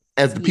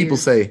As the people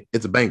say,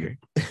 it's a banger.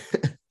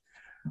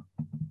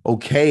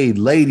 Okay,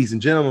 ladies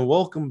and gentlemen,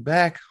 welcome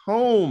back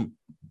home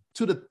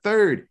to the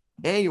third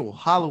annual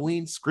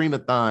Halloween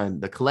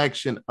Screamathon, the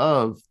collection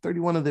of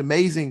 31 of the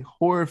amazing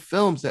horror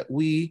films that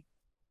we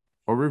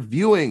are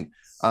reviewing.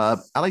 I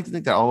like to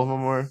think that all of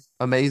them are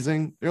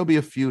amazing. There'll be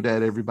a few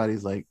that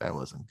everybody's like, that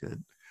wasn't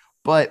good.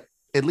 But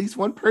at least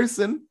one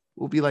person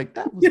will be like,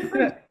 that was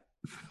great.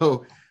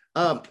 So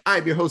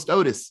I'm your host,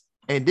 Otis,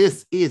 and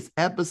this is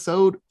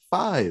episode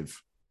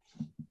 5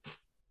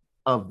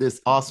 of this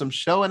awesome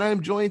show. And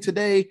I'm joined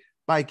today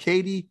by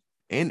Katie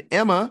and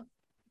Emma,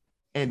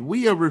 and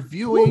we are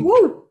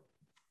reviewing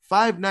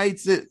Five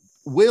Nights at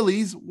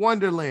Willy's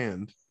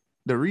Wonderland.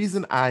 The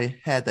reason I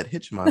had that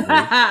hitch in my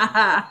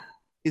voice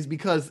is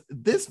because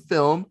this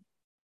film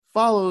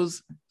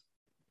follows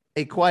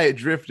a quiet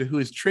drifter who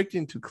is tricked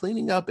into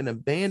cleaning up an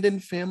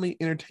abandoned family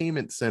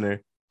entertainment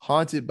center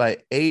haunted by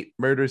 8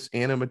 murderous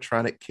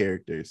animatronic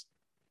characters.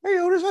 Hey,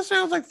 Otis, that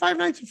sounds like Five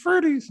Nights at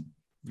Freddy's.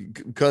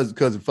 Because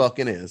it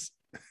fucking is.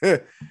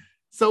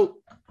 So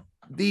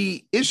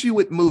the issue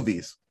with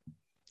movies.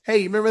 Hey,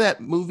 you remember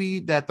that movie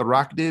that The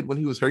Rock did when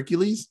he was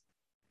Hercules?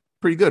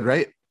 Pretty good,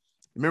 right?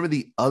 Remember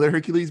the other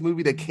Hercules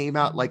movie that came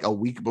out like a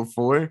week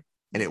before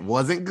and it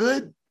wasn't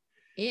good?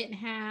 It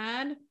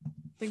had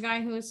the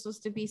guy who was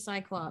supposed to be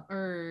Cyclops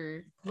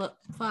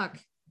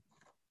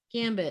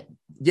Gambit.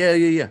 Yeah.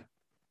 What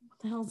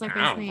the hell's that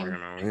guy's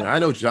name? I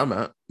know what you're talking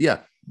about. Yeah,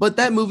 but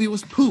that movie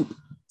was poop.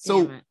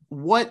 So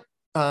what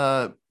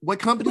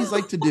companies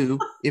like to do,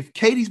 if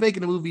Katie's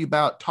making a movie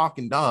about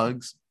talking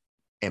dogs,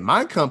 and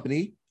my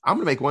company, I'm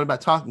gonna make one about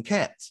talking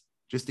cats,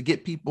 just to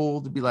get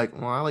people to be like,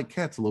 well, I like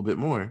cats a little bit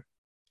more,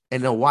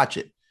 and they'll watch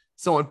it.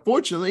 So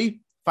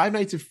unfortunately, Five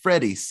Nights at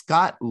Freddy's,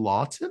 Scott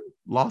Lawton,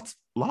 the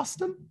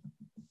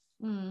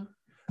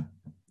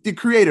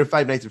creator of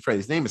Five Nights at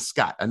Freddy's, name is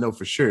Scott. I know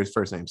for sure his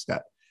first name's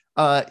Scott.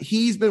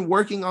 He's been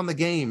working on the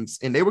games,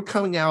 and they were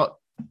coming out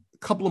a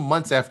couple of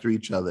months after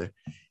each other.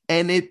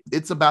 And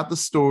it's about the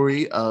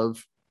story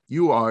of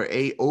you are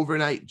a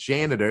overnight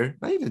janitor,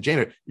 not even a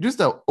janitor, you're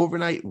just an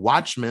overnight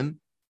watchman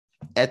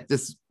at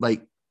this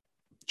like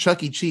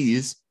Chuck E.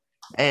 Cheese.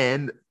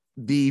 And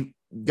the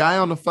guy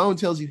on the phone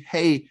tells you,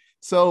 hey,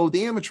 so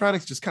the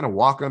animatronics just kind of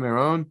walk on their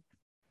own.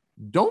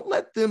 Don't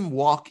let them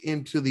walk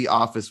into the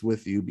office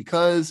with you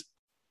because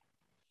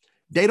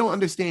they don't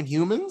understand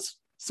humans.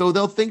 So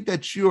they'll think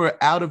that you're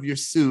out of your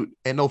suit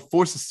and they'll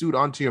force a suit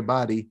onto your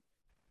body.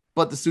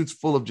 But the suit's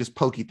full of just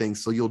pokey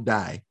things, so you'll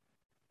die.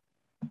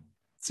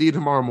 See you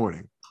tomorrow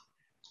morning.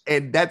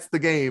 And that's the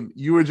game.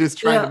 You were just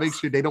trying to make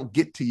sure they don't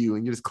get to you,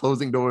 and you're just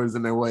closing doors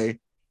in their way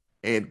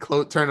and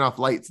turning off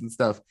lights and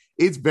stuff.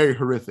 It's very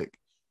horrific.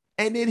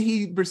 And then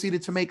he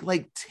proceeded to make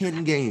like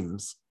 10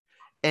 games,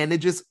 and it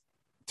just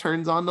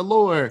turns on the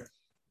lore.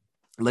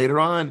 Later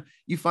on,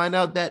 you find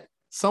out that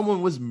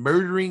someone was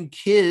murdering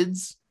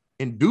kids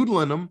and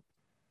doodling them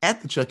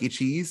at the Chuck E.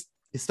 Cheese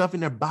and stuffing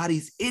their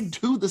bodies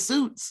into the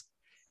suits.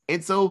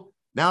 And so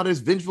now there's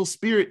vengeful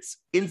spirits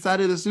inside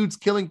of the suits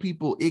killing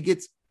people. It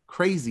gets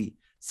crazy.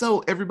 So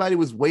everybody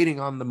was waiting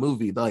on the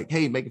movie. They're like,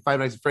 hey, make a Five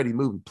Nights at Freddy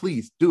movie.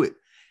 Please do it.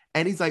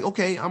 And he's like,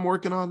 okay, I'm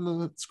working on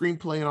the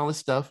screenplay and all this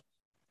stuff.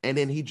 And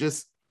then he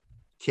just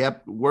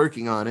kept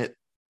working on it.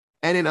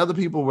 And then other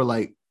people were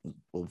like,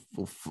 well,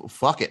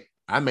 fuck it.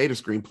 I made a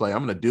screenplay.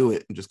 I'm going to do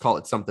it and just call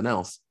it something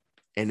else.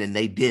 And then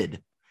they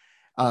did.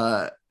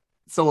 So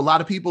a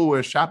lot of people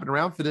were shopping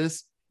around for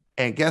this.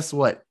 And guess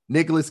what?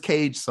 Nicolas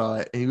Cage saw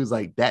it and he was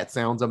like, that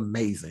sounds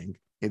amazing.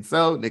 And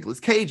so Nicolas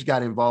Cage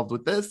got involved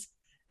with this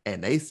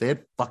and they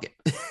said, fuck it.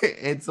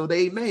 And so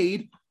they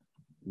made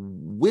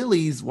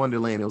Willy's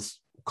Wonderland. It was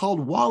called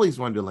Wally's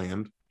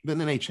Wonderland, but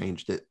then they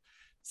changed it.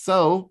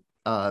 So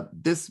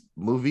this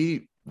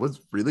movie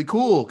was really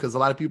cool because a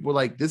lot of people were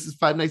like, this is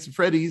Five Nights at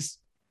Freddy's,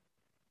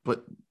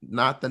 but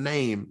not the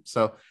name.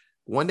 So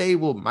one day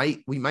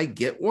we might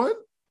get one.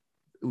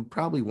 We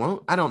probably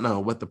won't. I don't know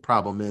what the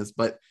problem is,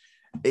 but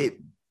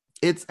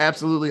it's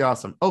absolutely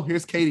awesome. Oh,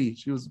 here's Katie.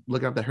 She was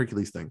looking up that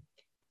Hercules thing.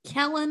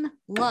 Kellen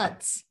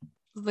Lutz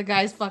is the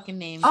guy's fucking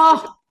name.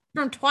 Oh,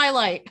 from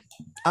Twilight.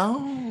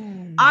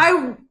 Oh,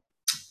 I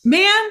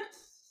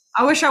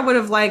wish I would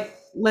have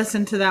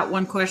listened to that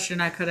one question.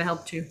 I could have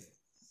helped you.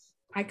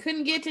 I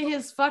couldn't get to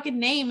his fucking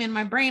name in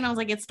my brain. I was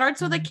like, it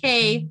starts with a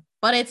K,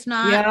 but it's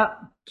not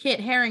Kit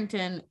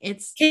Harington.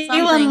 It's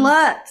Kellen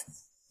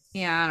Lutz.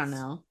 Yeah, I don't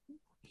know.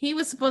 He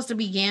was supposed to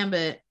be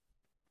Gambit.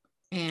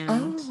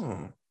 And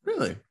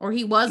really? Or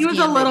he was Gambit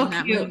a little in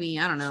that movie.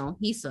 I don't know.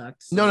 He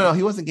sucked. So. No,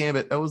 he wasn't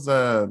Gambit. That was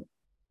I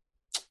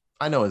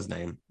know his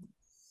name,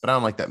 but I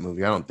don't like that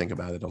movie. I don't think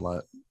about it a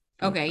lot.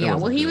 Okay, yeah.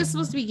 Well, he was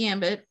supposed to be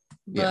Gambit,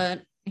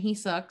 but he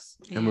sucks.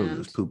 That movie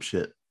was poop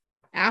shit.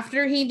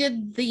 After he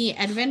did the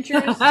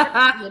Adventures of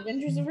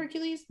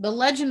Hercules, the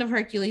Legend of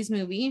Hercules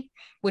movie,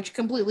 which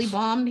completely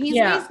bombed, he's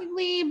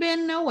basically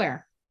been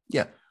nowhere.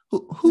 Yeah.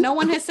 No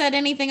one has said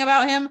anything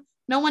about him.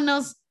 No one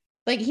knows.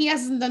 He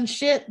hasn't done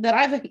shit that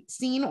I've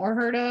seen or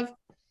heard of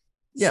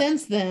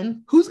since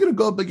then. Who's gonna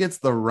go up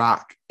against The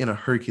Rock in a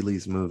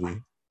Hercules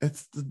movie?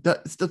 It's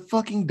the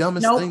fucking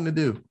dumbest thing to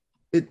do.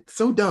 It's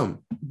so dumb,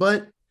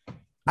 but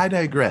I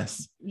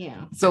digress.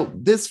 Yeah. So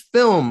this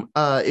film,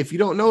 if you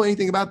don't know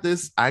anything about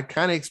this, I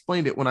kind of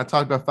explained it when I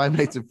talked about Five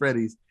Nights at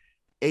Freddy's.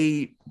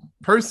 A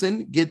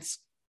person gets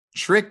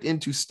tricked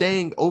into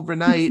staying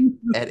overnight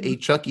at a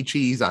Chuck E.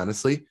 Cheese,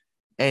 honestly,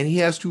 and he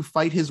has to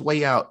fight his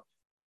way out.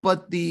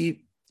 But the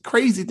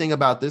crazy thing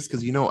about this,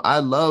 because I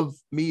love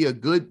me a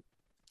good,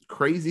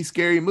 crazy,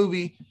 scary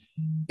movie,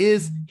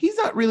 is he's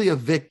not really a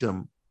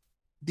victim.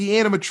 The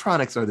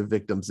animatronics are the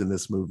victims in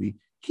this movie.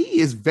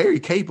 He is very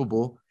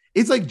capable.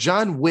 It's like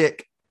John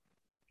Wick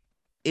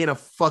in a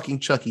fucking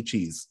Chuck E.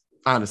 Cheese,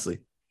 honestly.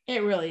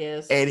 It really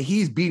is. And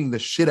he's beating the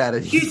shit out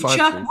of these He's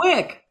Chuck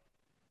Wick.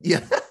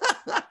 Yeah.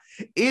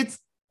 It's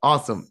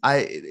awesome.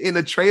 In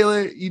the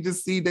trailer, you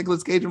just see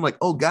Nicolas Cage. I'm like,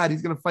 oh God,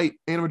 he's gonna fight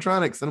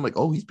animatronics. And I'm like,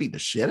 oh, he's beating the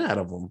shit out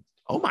of them.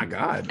 Oh my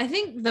God. I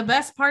think the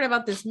best part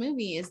about this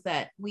movie is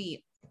that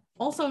we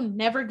also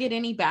never get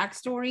any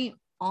backstory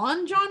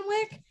on John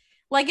Wick.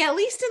 Like, at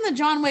least in the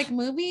John Wick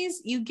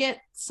movies, you get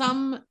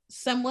some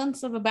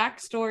semblance of a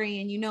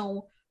backstory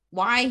and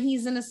why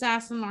he's an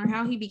assassin or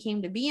how he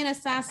became to be an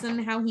assassin,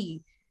 how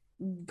he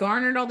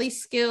garnered all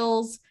these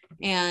skills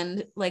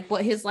and like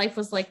what his life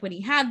was like when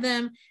he had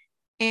them.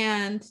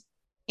 And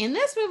in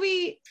this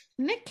movie,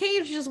 Nick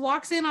Cage just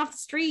walks in off the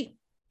street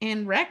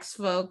and wrecks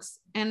folks,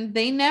 and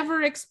they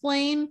never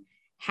explain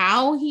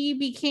how he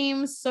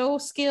became so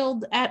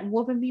skilled at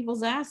whooping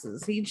people's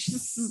asses. He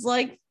just is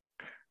like,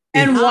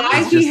 and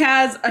why he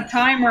has a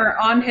timer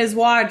on his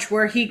watch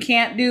where he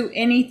can't do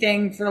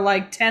anything for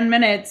like 10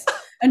 minutes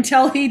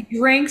until he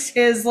drinks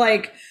his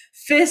like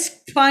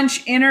fist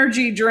punch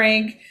energy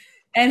drink,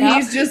 and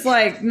he's just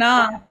like,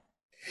 nah.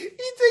 He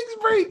takes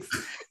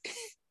breaks.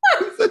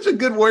 He's such a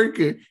good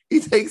worker. He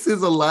takes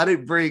his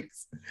allotted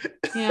breaks.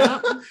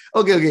 Yeah.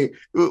 Okay.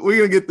 We're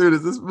gonna get through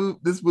this.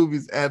 This movie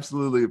is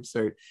absolutely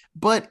absurd,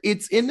 but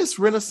it's in this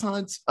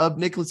renaissance of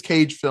Nicolas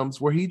Cage films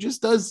where he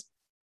just does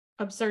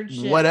absurd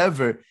shit,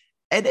 whatever,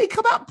 and they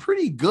come out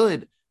pretty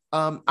good.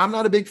 I'm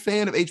not a big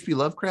fan of H.P.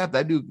 Lovecraft.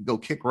 That dude go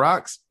kick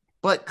rocks,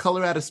 but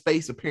Color Out of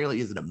Space apparently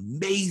is an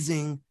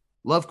amazing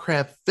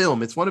Lovecraft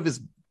film. It's one of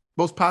his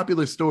most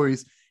popular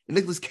stories, and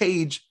Nicolas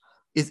Cage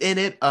is in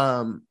it.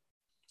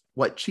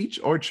 Cheech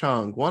or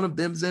Chong, one of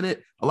them's in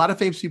it. A lot of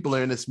famous people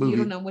are in this movie. You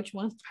don't know which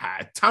one?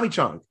 Tommy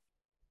Chong.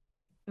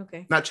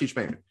 Okay. Not Cheech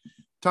Marin.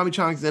 Tommy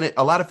Chong's in it.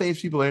 A lot of famous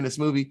people are in this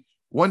movie.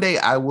 One day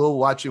I will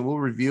watch it. We'll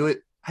review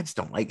it. I just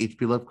don't like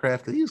H.P.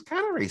 Lovecraft because he was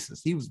kind of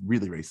racist. He was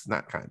really racist,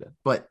 not kind of.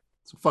 But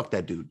so fuck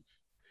that dude.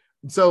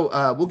 So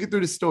we'll get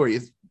through the story.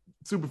 It's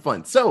super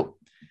fun. So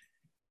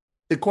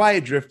the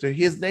Quiet Drifter,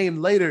 his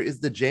name later is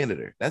the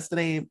Janitor. That's the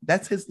name.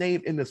 That's his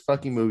name in this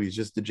fucking movie, is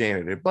just the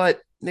Janitor.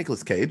 But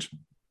Nicolas Cage,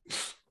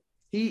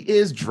 he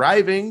is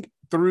driving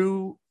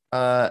through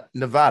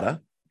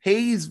Nevada,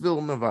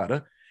 Hayesville,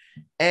 Nevada,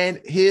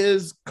 and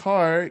his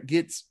car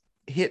gets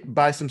hit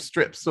by some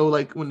strips. So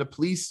like when the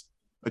police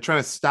are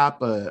trying to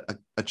stop a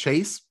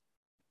chase,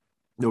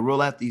 they'll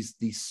roll out these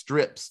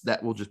strips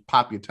that will just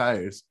pop your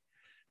tires.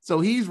 So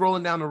he's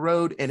rolling down the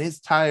road and his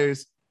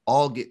tires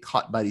all get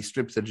caught by these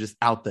strips that are just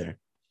out there.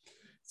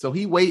 So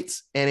he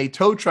waits and a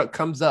tow truck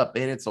comes up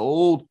and it's an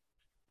old,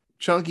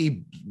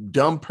 chunky,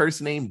 dumb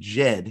person named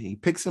Jed. He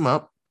picks him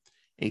up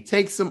and he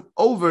takes him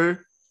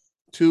over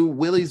to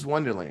Willy's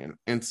Wonderland.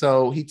 And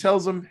so he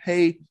tells him,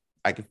 hey,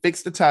 I can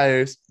fix the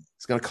tires.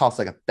 It's going to cost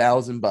like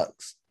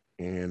 $1,000.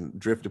 And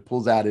Drifter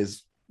pulls out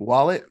his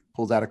wallet,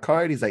 pulls out a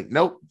card. He's like,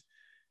 nope,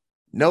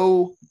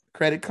 no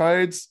credit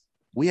cards.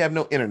 We have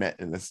no internet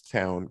in this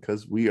town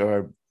because we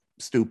are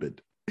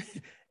stupid.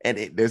 And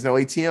there's no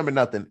ATM or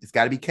nothing. It's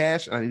got to be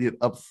cash, and I need it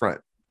up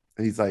front.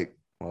 And he's like,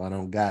 well, I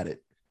don't got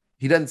it.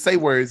 He doesn't say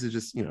words. It's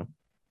just,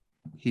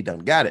 he done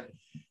got it.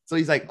 So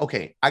he's like,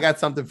 okay, I got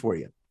something for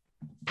you.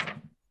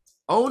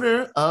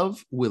 Owner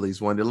of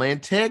Willy's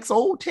Wonderland, Tex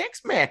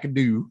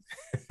McAdoo,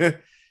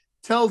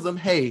 tells him,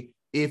 hey,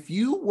 if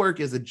you work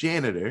as a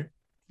janitor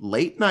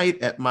late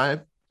night at my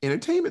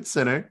entertainment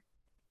center,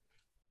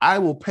 I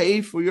will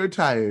pay for your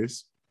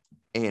tires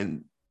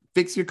and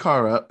fix your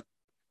car up,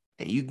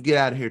 and you can get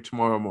out of here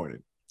tomorrow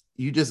morning.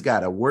 You just got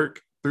to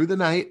work through the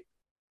night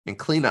and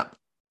clean up.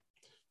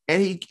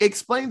 And he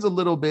explains a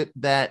little bit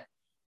that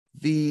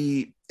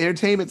the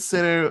entertainment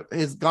center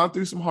has gone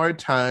through some hard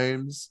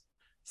times.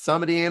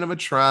 Some of the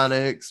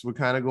animatronics were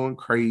kind of going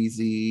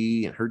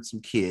crazy and hurt some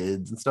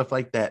kids and stuff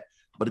like that.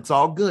 But it's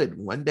all good.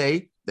 One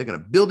day, they're going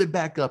to build it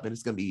back up and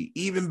it's going to be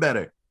even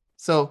better.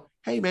 So,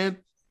 hey, man,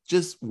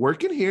 just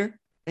work in here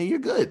and you're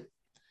good.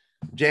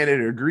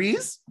 Janitor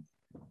agrees.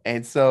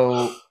 And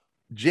so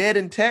Jed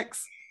and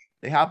Tex,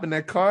 they hop in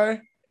their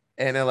car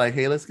and they're like,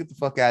 hey, let's get the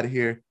fuck out of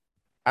here.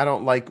 I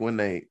don't like when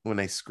they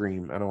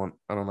scream. I don't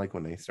like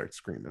when they start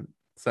screaming.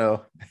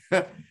 So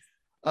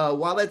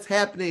while that's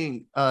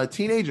happening, a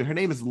teenager, her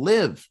name is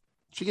Liv.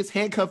 She gets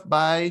handcuffed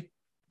by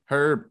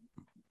her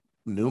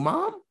new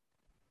mom,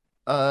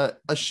 a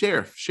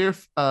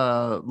Sheriff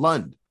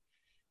Lund.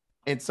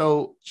 And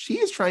so she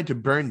is trying to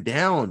burn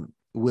down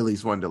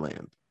Willy's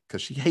Wonderland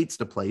because she hates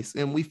the place.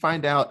 And we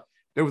find out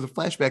there was a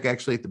flashback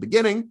actually at the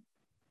beginning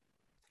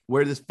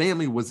where this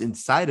family was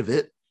inside of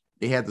it.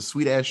 They had the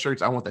sweet ass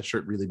shirts. I want that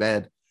shirt really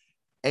bad.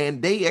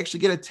 And they actually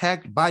get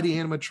attacked by the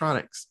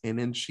animatronics. And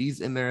then she's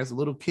in there as a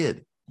little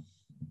kid.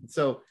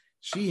 So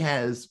she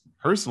has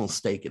personal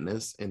stake in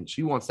this, and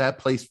she wants that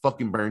place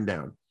fucking burned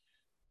down.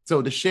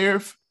 So the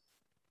sheriff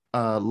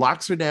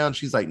locks her down.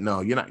 She's like,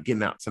 no, you're not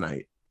getting out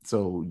tonight.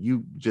 So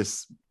you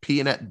just pee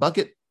in that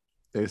bucket.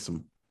 There's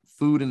some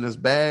food in this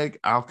bag.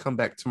 I'll come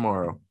back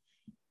tomorrow.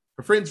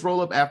 Her friends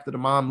roll up after the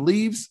mom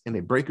leaves, and they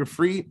break her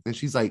free. And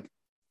she's like,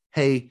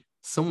 hey,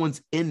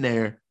 someone's in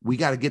there. We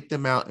got to get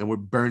them out, and we're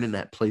burning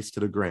that place to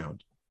the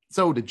ground.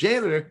 So the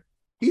janitor,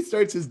 he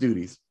starts his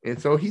duties.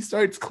 And so he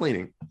starts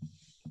cleaning.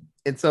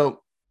 And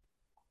so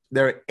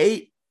there are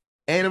 8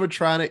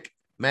 animatronic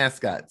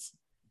mascots.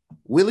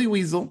 Willie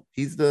Weasel,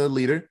 he's the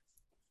leader.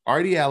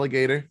 Artie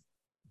Alligator,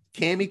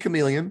 Cammy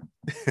Chameleon,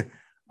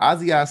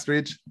 Ozzy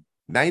Ostrich,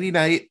 Nighty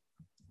Night,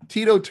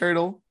 Tito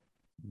Turtle,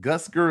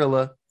 Gus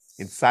Gorilla,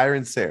 and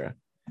Siren Sarah.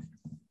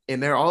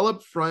 And they're all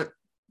up front,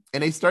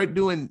 and they start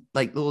doing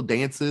like little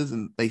dances,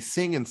 and they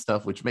sing and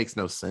stuff, which makes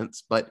no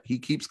sense, but he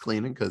keeps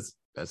cleaning because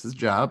that's his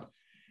job.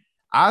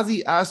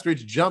 Ozzy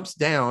Ostrich jumps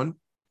down,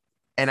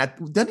 and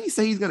doesn't he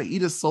say he's going to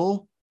eat his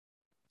soul?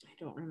 I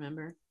don't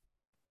remember.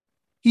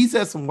 He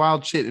says some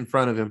wild shit in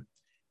front of him,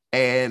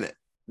 and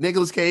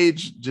Nicolas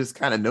Cage just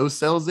kind of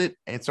no-sells it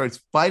and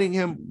starts fighting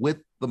him with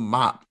the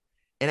mop,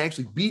 and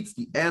actually beats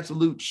the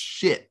absolute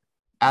shit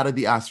out of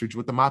the ostrich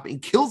with the mop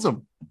and kills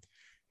him.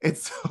 And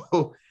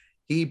so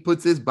he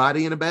puts his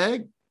body in a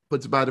bag,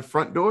 puts it by the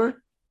front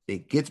door,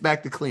 and gets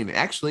back to cleaning.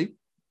 Actually,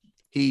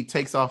 he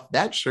takes off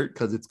that shirt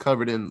because it's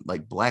covered in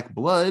like black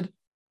blood,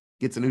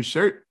 gets a new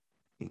shirt,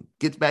 and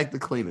gets back to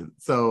cleaning.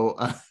 So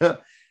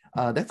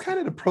that's kind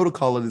of the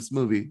protocol of this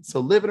movie. So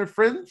Liv and her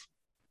friends,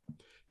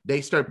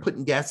 they start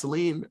putting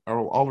gasoline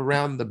all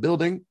around the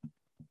building.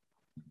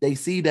 They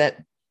see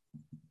that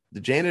the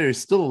janitor is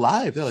still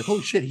alive. They're like,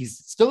 oh shit, he's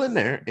still in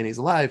there and he's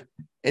alive.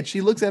 And she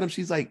looks at him.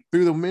 She's like,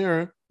 through the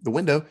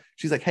window,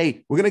 she's like,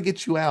 hey, we're going to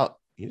get you out.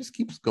 He just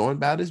keeps going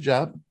about his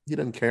job. He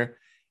doesn't care.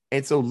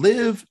 And so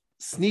Liv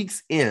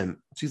sneaks in.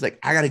 She's like,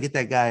 I got to get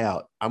that guy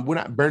out. We're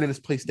not burning this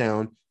place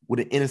down with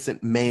an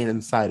innocent man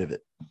inside of it.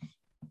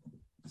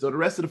 So the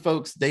rest of the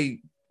folks,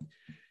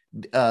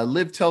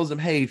 Liv tells them,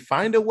 hey,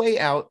 find a way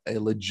out, a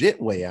legit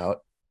way out,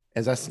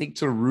 as I sneak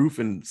to the roof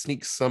and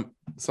sneak some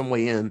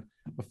way in,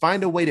 but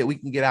find a way that we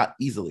can get out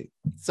easily.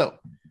 So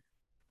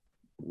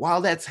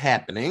while that's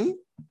happening,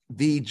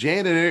 the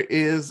janitor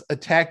is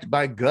attacked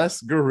by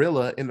Gus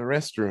Gorilla in the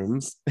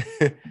restrooms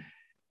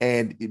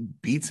and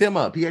it beats him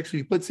up. He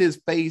actually puts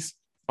his face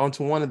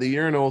onto one of the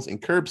urinals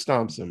and curb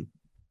stomps him.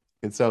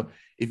 And so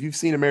if you've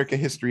seen American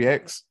History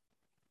X,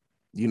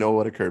 you know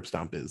what a curb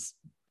stomp is.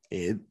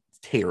 It's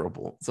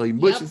terrible. So he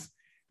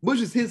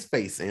mushes his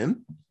face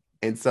in.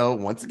 And so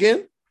once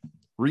again,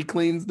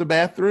 recleans the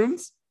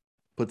bathrooms,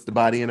 puts the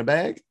body in a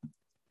bag,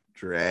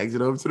 drags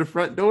it over to the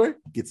front door,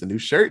 gets a new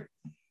shirt.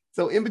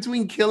 So in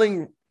between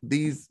killing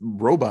these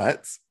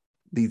robots,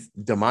 these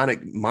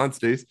demonic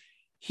monsters,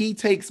 he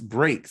takes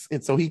breaks.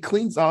 And so he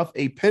cleans off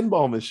a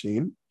pinball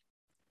machine.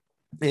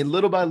 And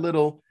little by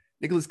little,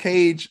 Nicolas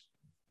Cage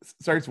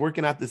starts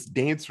working out this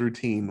dance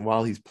routine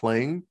while he's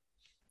playing.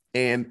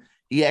 And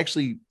he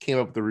actually came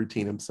up with the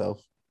routine himself.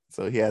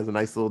 So he has a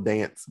nice little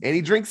dance. And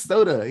he drinks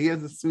soda. He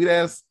has a sweet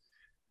ass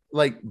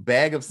like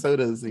bag of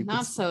sodas.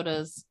 Not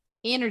sodas,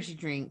 energy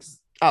drinks.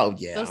 Oh,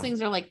 yeah. Those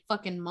things are like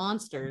fucking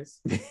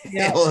monsters.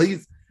 Yeah. Well,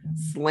 he's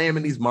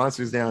slamming these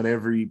monsters down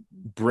every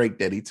break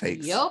that he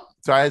takes. Yep.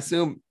 So I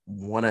assume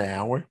 1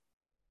 hour,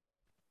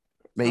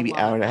 maybe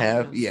hour and a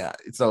half. Yeah.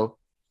 So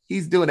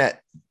he's doing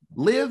that.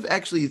 Liv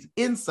actually is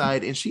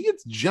inside and she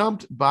gets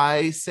jumped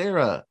by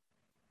Sarah,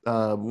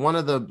 one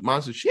of the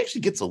monsters. She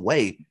actually gets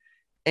away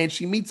and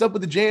she meets up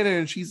with the janitor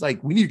and she's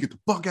like, we need to get the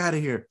fuck out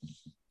of here.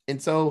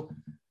 And so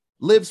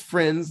Liv's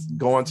friends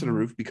go onto the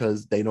roof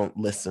because they don't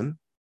listen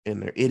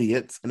and they're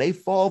idiots and they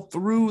fall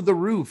through the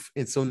roof.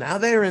 And so now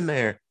they're in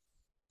there.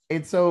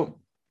 And so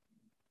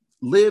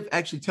Liv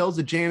actually tells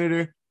the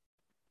janitor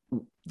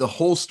the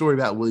whole story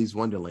about Willy's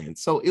Wonderland.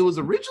 So it was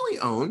originally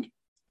owned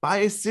by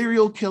a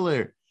serial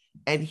killer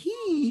and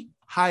he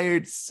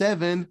hired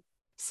 7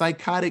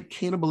 psychotic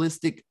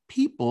cannibalistic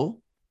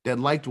people that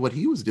liked what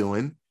he was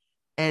doing.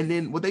 And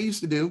then what they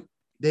used to do,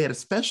 they had a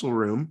special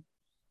room.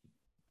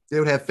 They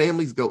would have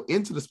families go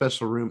into the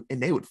special room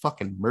and they would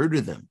fucking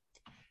murder them.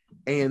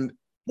 And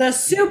the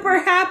super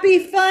happy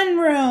fun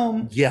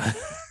room. Yeah.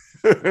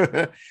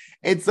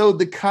 And so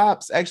the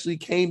cops actually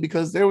came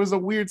because there was a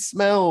weird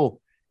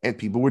smell and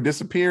people were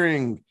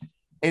disappearing.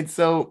 And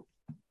so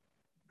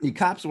the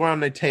cops were on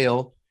their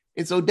tail.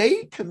 And so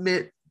they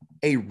commit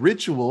a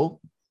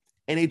ritual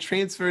and they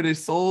transfer their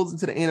souls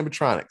into the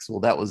animatronics. Well,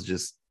 that was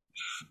just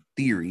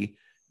theory.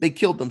 They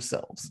killed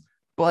themselves,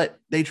 but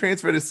they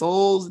transferred their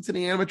souls into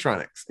the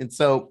animatronics. And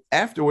so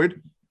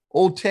afterward,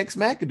 old Tex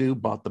McAdoo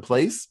bought the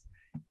place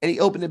and he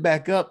opened it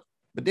back up.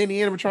 But then the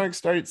animatronics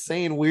started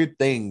saying weird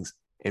things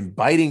and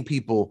biting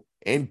people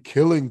and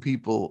killing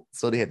people.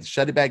 So they had to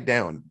shut it back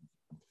down.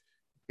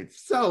 And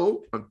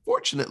so,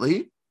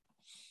 unfortunately,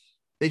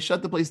 They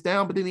shut the place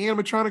down, but then the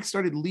animatronics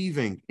started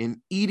leaving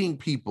and eating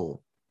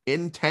people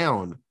in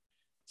town.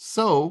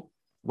 So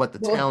what the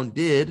town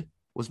did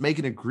was make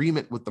an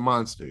agreement with the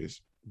monsters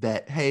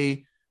that,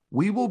 hey,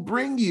 we will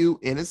bring you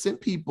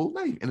innocent people,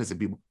 not even innocent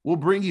people, we'll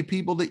bring you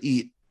people to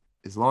eat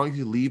as long as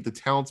you leave the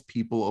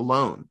townspeople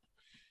alone.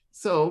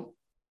 So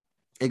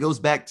it goes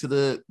back to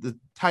the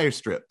tire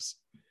strips.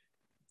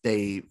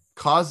 They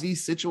cause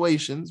these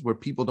situations where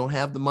people don't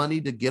have the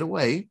money to get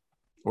away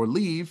or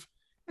leave.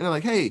 And they're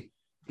like, hey,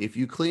 if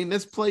you clean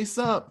this place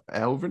up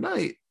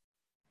overnight,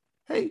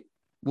 hey,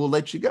 we'll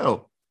let you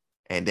go.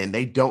 And then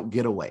they don't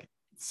get away.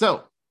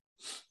 So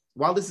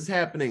while this is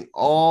happening,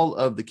 all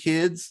of the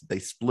kids, they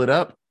split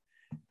up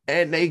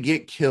and they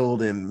get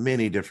killed in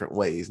many different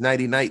ways.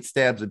 Nighty Night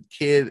stabs a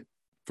kid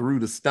through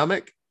the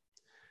stomach.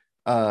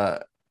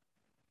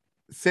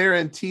 Sarah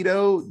and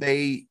Tito,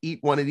 they eat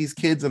one of these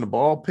kids in a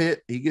ball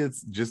pit. He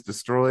gets just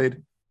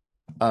destroyed.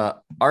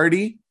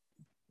 Artie,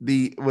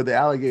 with the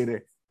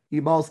alligator, he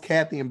mauls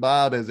Kathy and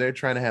Bob as they're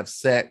trying to have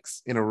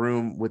sex in a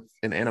room with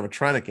an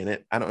animatronic in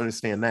it. I don't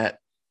understand that.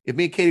 If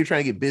me and Katie are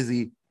trying to get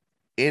busy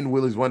in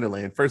Willy's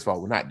Wonderland, first of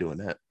all, we're not doing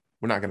that.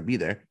 We're not going to be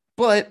there.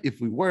 But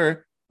if we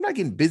were, we're not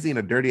getting busy in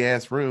a dirty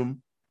ass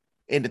room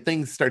and the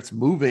thing starts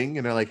moving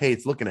and they're like, hey,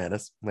 it's looking at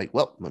us. I'm like,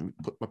 well, let me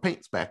put my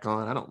paints back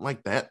on. I don't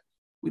like that.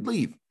 We'd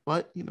leave.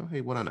 But,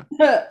 hey, what I know.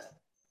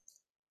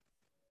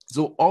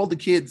 So all the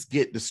kids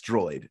get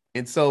destroyed.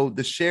 And so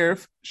the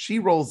sheriff, she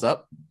rolls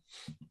up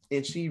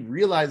and she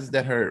realizes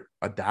that her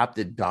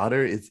adopted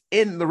daughter is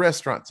in the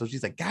restaurant. So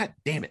she's like, God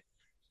damn it.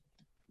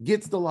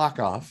 Gets the lock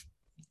off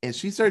and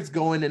she starts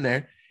going in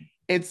there.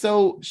 And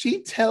so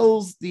she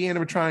tells the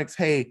animatronics,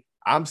 hey,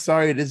 I'm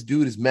sorry, this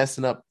dude is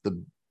messing up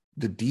the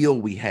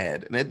deal we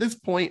had. And at this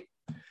point,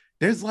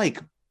 there's like,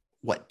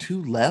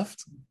 2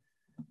 left?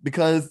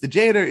 Because the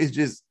janitor is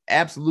just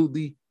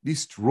absolutely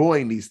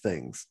destroying these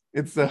things.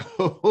 And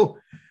so,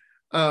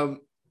 let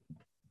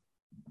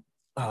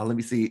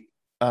me see.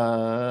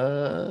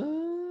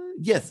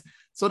 Yes.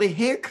 So they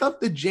handcuff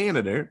the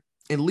janitor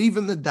and leave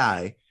him to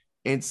die.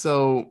 And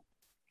so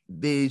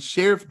the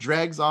sheriff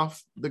drags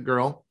off the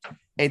girl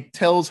and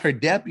tells her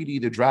deputy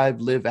to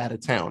drive Liv out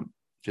of town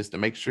just to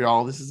make sure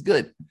all this is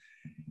good.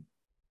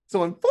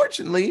 So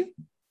unfortunately,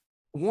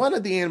 one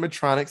of the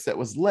animatronics that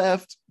was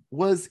left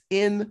was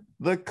in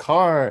the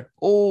car.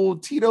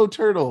 Old Tito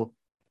Turtle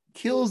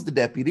kills the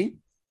deputy,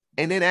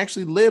 and then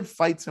actually Liv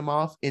fights him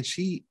off, and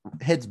she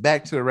heads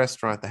back to the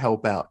restaurant to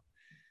help out.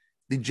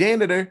 The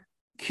janitor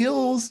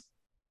kills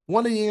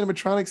one of the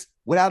animatronics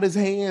without his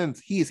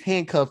hands. He is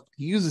handcuffed.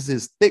 He uses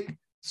his thick,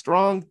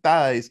 strong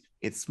thighs.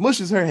 It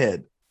smushes her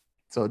head.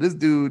 So this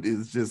dude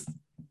is just,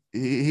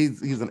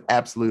 he's an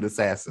absolute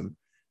assassin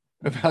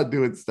about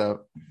doing stuff.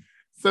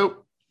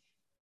 So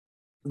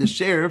the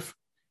sheriff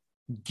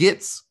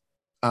gets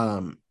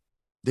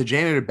the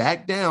janitor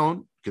back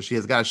down because she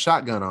has got a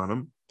shotgun on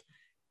him.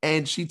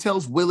 And she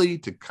tells Willy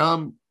to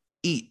come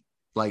eat.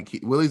 Like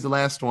Willy's the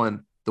last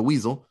one, the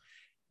weasel.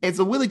 And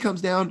so Willy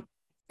comes down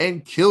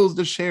and kills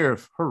the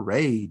sheriff.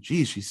 Hooray.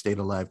 Geez, she stayed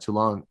alive too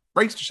long.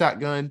 Breaks the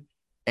shotgun.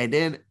 And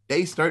then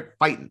they start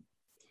fighting.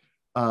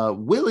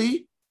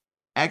 Willy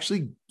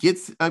actually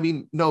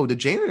the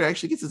janitor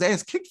actually gets his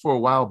ass kicked for a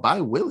while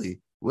by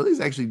Willy. Willy's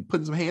actually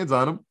putting some hands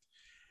on him.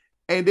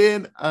 And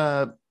then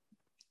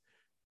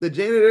the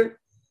janitor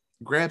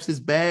grabs his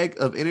bag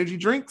of energy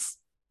drinks,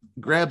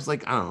 grabs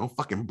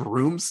fucking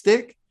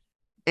broomstick,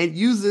 and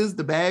uses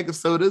the bag of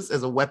sodas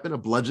as a weapon, a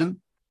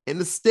bludgeon, and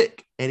the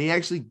stick. And he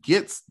actually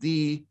gets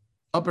the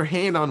upper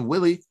hand on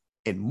Willy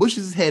and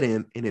mushes his head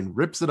in and then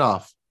rips it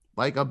off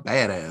like a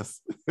badass.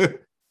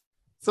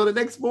 So the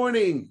next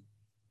morning,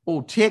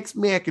 old Tex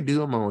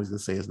McAdoo, I'm always going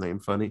to say his name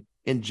funny,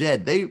 and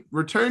Jed, they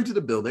return to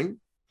the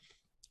building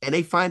and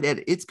they find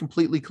that it's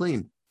completely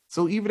clean.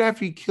 So even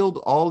after he killed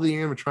all the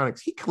animatronics,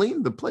 he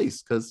cleaned the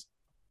place because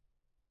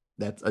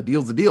that's a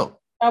deal's a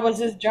deal. That was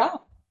his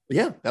job.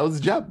 Yeah, that was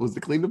his job, was to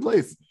clean the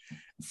place.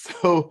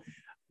 So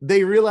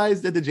they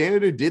realized that the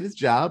janitor did his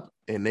job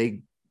and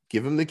they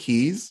give him the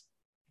keys.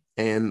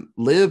 And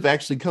Liv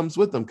actually comes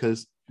with them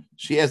because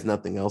she has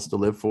nothing else to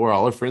live for.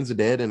 All her friends are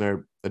dead and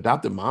her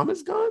adopted mom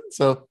is gone.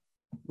 So,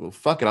 well,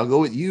 fuck it. I'll go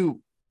with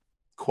you,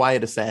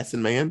 quiet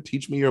assassin man.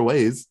 Teach me your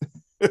ways.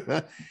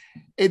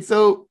 And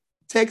so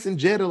Tex and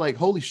Jed are like,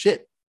 holy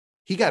shit,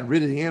 he got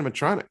rid of the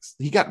animatronics.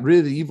 He got rid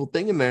of the evil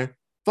thing in there.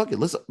 Fuck it.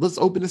 Let's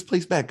open this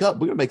place back up.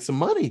 We're going to make some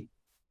money.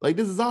 Like,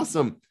 this is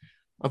awesome.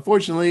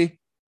 Unfortunately,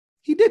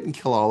 he didn't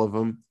kill all of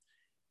them.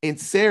 And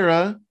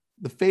Sarah,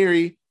 the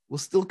fairy,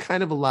 was still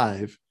kind of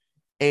alive.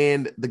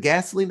 And the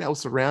gasoline that was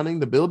surrounding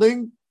the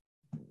building,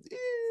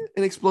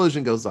 an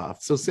explosion goes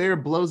off. So Sarah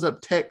blows up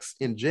Tex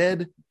and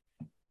Jed.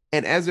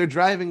 And as they're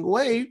driving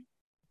away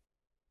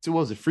to,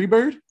 what was it,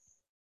 Freebird?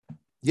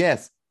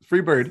 Yes,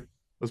 Freebird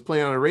was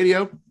playing on the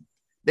radio.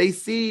 They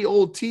see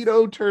old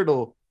Tito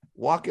Turtle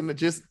walking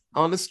just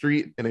on the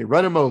street and they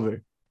run him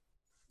over.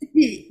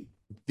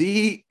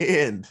 The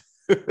end.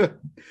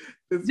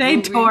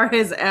 They tore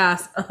his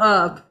ass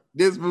up.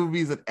 This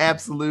movie is an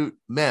absolute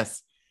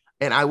mess.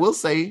 And I will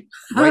say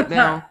right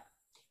now,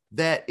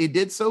 that it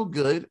did so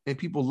good and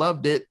people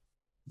loved it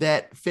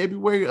that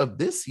February of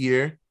this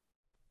year,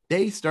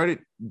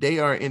 they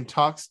are in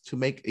talks to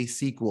make a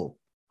sequel.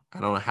 I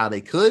don't know how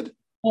they could.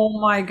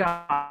 Oh my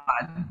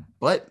God.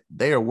 But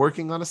they are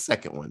working on a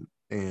second one.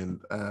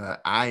 And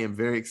I am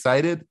very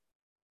excited.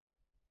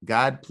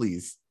 God,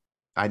 please.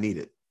 I need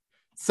it.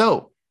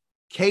 So,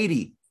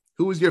 Katie,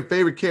 who was your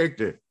favorite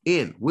character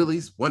in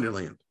Willy's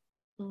Wonderland?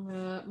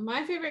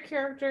 My favorite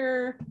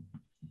character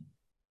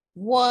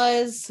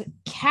was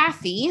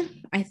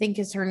Kathy, I think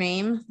is her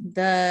name.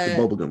 The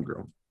bubblegum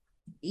girl.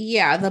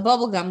 Yeah, the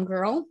bubblegum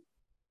girl.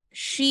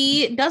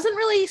 She doesn't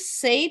really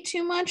say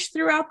too much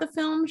throughout the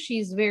film.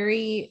 She's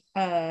very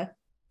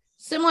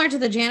similar to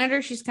the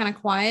janitor. She's kind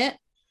of quiet,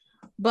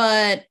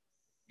 but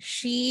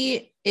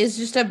she is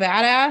just a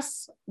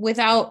badass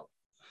without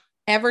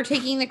ever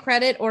taking the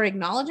credit or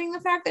acknowledging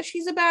the fact that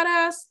she's a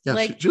badass. Yeah,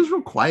 like she was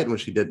real quiet when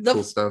she did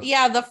cool stuff.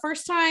 Yeah, the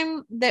first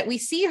time that we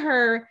see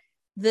her,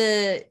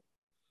 the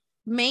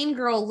main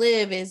girl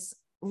Liv is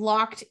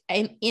locked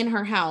in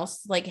her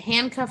house, like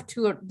handcuffed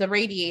to the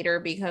radiator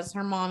because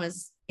her mom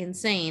is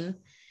insane,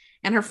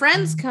 and her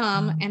friends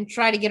come and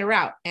try to get her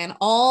out, and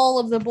all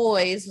of the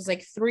boys, was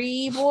like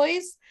 3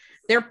 boys,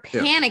 they're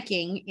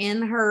panicking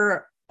in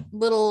her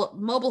little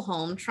mobile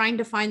home trying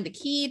to find the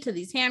key to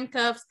these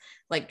handcuffs,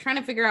 like trying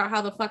to figure out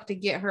how the fuck to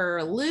get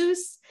her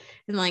loose,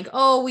 and like,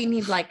 oh, we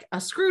need like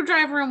a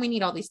screwdriver and we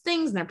need all these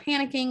things, and they're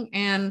panicking,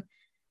 and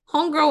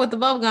homegirl with the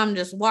bubblegum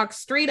just walks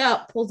straight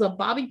up, pulls a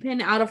bobby pin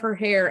out of her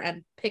hair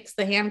and picks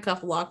the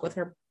handcuff lock with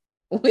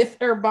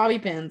her bobby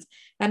pins,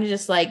 and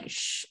just like,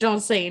 shh,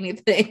 don't say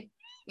anything.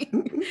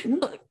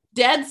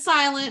 Dead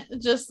silent,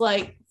 just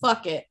like,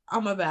 fuck it,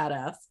 I'm a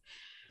badass.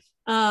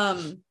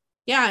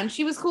 Yeah, and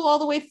she was cool all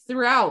the way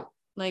throughout.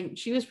 Like,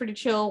 she was pretty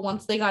chill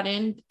once they got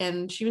in,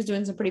 and she was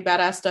doing some pretty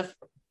badass stuff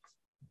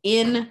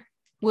in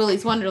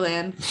Willy's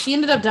Wonderland. She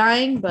ended up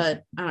dying,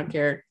 but I don't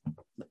care.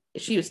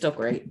 She was still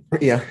great.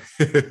 Yeah.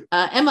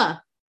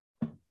 Emma.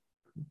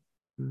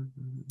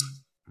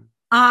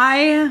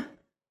 I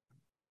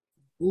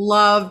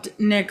loved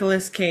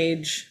Nicolas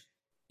Cage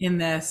in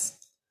this.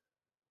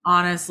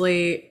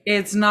 Honestly,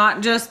 it's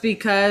not just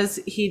because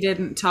he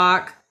didn't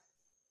talk.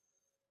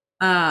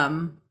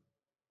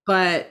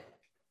 But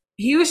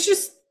he was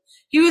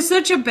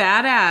such a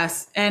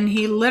badass, and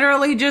he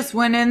literally just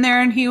went in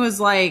there and he was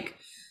like,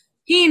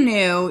 he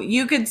knew,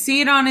 you could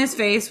see it on his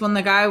face when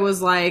the guy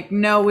was like,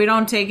 no, we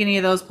don't take any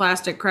of those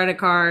plastic credit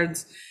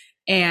cards.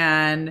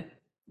 And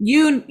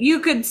you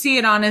could see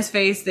it on his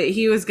face that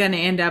he was going to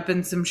end up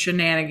in some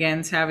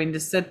shenanigans, having to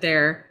sit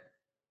there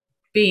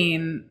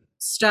being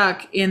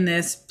stuck in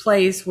this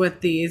place with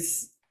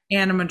these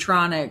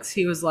animatronics.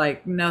 He was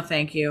like, no,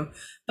 thank you.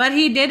 But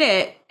he did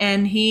it,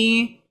 and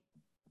he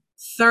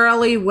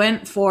thoroughly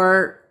went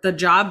for the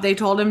job they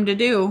told him to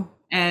do,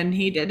 and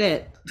he did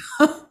it.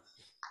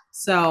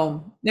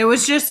 So it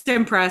was just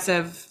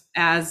impressive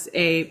as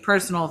a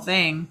personal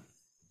thing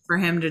for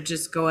him to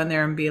just go in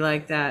there and be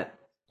like that.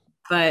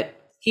 But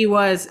he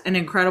was an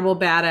incredible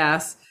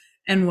badass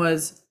and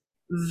was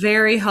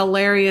very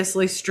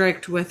hilariously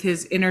strict with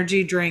his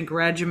energy drink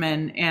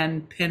regimen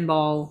and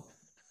pinball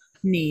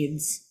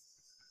needs.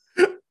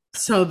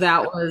 So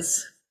that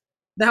was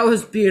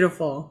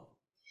beautiful.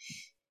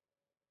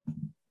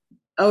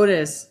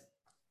 Otis.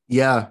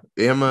 Yeah,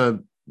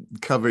 Emma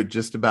covered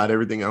just about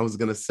everything I was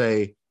going to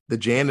say. The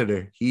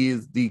janitor, he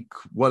is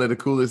one of the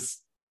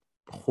coolest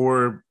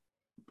horror.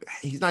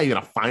 He's not even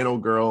a final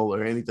girl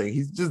or anything.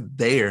 He's just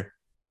there.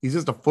 He's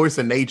just a force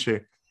of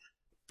nature.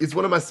 It's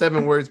one of my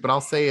 7 words, but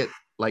I'll say it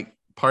like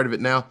part of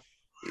it now.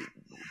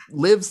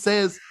 Liv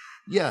says,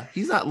 yeah,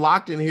 he's not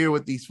locked in here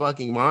with these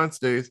fucking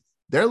monsters.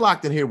 They're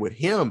locked in here with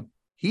him.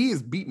 He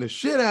is beating the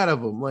shit out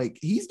of them. Like,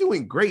 he's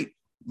doing great.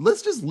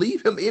 Let's just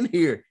leave him in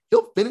here.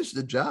 He'll finish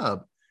the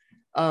job.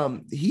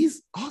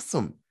 He's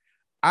awesome.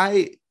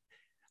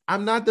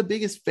 I'm not the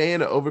biggest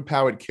fan of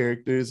overpowered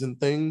characters and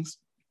things,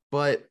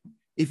 but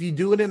if you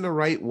do it in the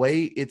right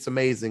way, it's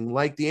amazing.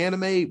 Like the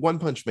anime One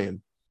Punch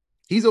Man,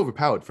 he's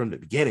overpowered from the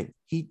beginning.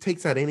 He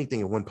takes out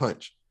anything in one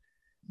punch,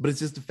 but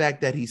it's just the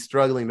fact that he's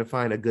struggling to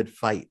find a good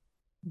fight.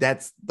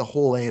 That's the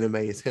whole anime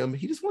is him.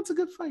 He just wants a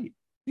good fight.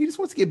 He just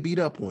wants to get beat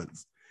up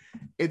once.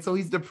 And so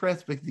he's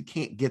depressed because he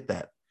can't get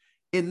that.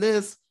 In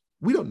this,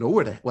 we don't know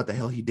what the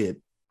hell he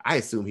did. I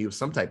assume he was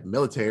some type of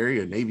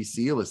military or Navy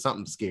SEAL or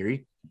something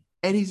scary.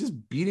 And he's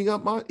just beating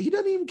up he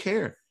doesn't even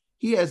care.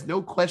 He has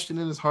no question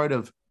in his heart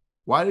of,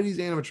 why do these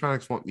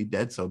animatronics want me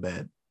dead so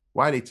bad?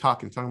 Why are they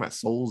talking about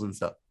souls and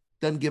stuff?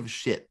 Doesn't give a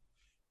shit.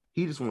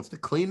 He just wants to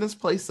clean this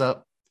place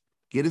up,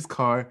 get his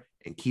car,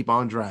 and keep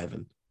on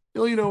driving.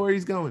 You don't even know where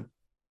he's going.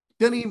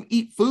 Doesn't even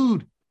eat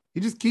food. He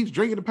just keeps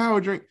drinking the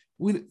power drink.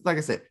 Like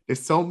I said,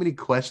 there's so many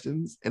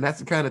questions, and that's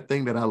the kind of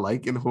thing that I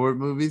like in horror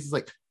movies. It's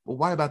like, well,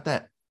 why about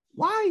that?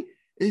 Why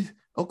is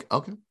okay?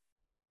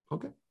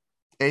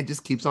 And it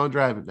just keeps on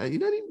driving.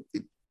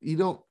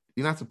 You're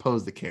not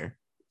supposed to care,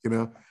 you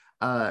know.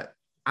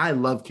 I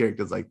love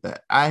characters like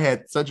that. I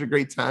had such a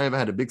great time. I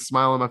had a big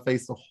smile on my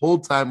face the whole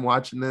time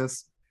watching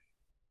this.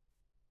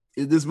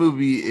 This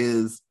movie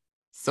is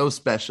so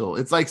special.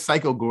 It's like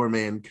Psycho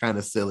Gorman kind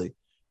of silly.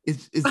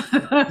 It's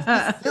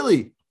just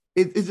silly.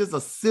 It's just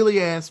a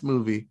silly ass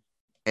movie,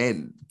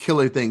 and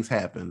killer things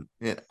happen,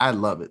 and I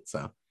love it.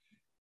 So,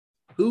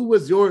 who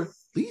was your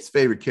least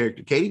favorite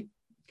character, Katie?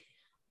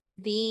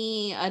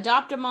 The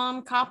adopted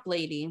mom cop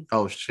lady.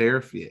 Oh,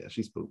 Sheriff. Yeah,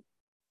 she's poop.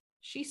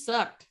 She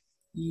sucked.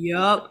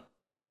 Yup.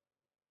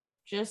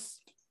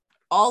 Just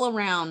all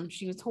around.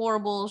 She was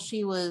horrible.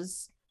 She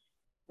was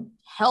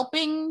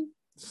helping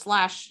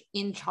 /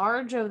 in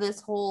charge of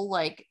this whole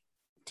like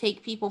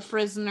take people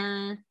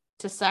prisoner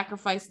to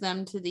sacrifice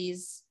them to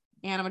these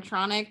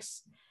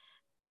animatronics.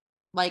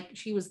 Like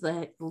she was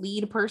the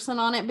lead person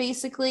on it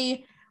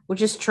basically,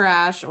 which is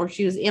trash, or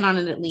she was in on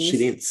it at least. She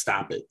didn't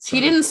stop it. She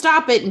didn't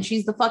stop it, and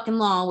she's the fucking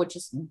law, which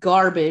is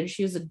garbage.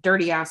 She was a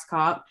dirty ass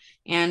cop,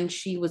 and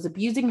she was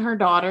abusing her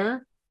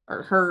daughter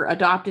or her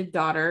adopted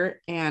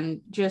daughter,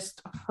 and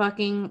just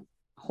fucking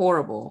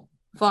horrible.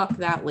 Fuck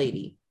that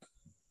lady.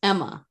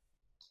 Emma.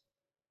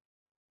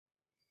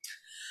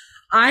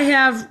 I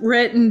have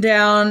written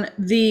down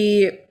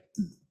the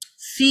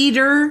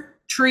feeder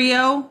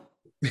trio,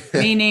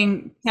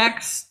 meaning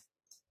Tex,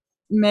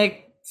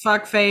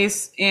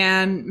 McFuckface,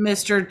 and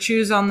Mr.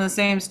 Chews on the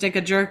same stick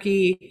of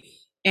jerky,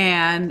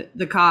 and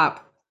the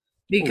cop,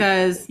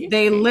 because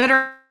they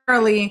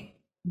literally,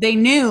 they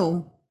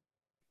knew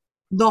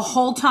the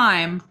whole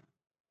time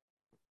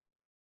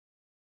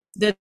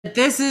that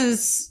this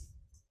is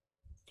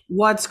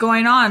what's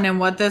going on and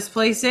what this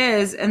place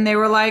is, and they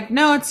were like,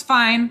 no, it's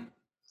fine.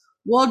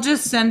 We'll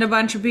just send a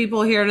bunch of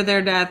people here to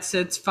their deaths.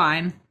 It's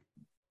fine.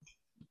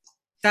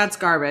 That's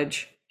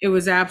garbage. It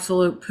was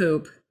absolute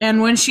poop.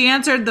 And when she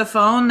answered the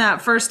phone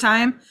that first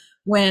time,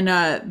 when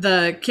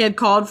the kid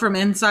called from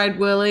inside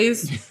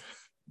Willie's,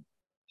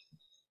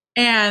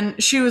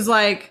 and she was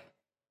like,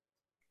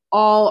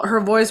 her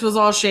voice was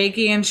all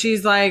shaky, and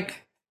she's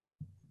like,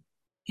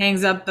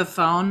 hangs up the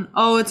phone.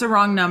 Oh, it's a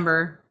wrong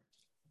number.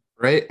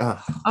 Right?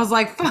 I was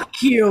like,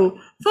 fuck you.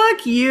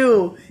 Fuck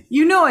you.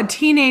 You know a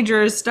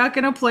teenager is stuck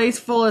in a place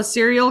full of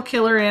serial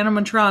killer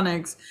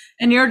animatronics,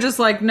 and you're just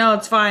like, no,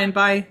 it's fine.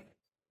 Bye.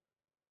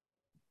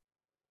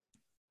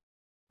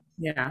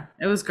 Yeah,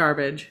 it was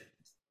garbage.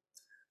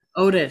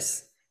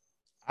 Otis.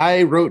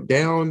 I wrote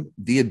down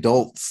the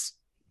adults.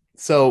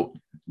 So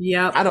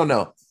yeah, I don't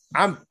know.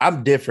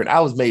 I'm different.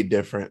 I was made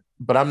different,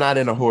 but I'm not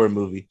in a horror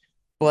movie.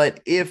 But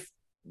if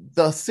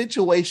the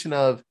situation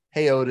of,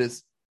 hey,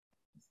 Otis,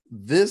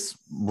 this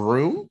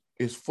room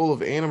is full of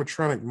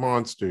animatronic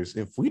monsters.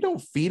 If we don't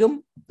feed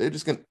them, they're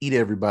just going to eat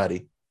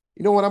everybody.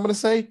 You know what I'm going to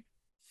say?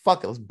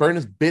 Fuck it. Let's burn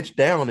this bitch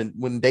down and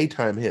when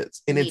daytime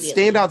hits. And then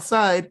stand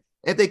outside.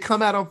 If they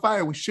come out on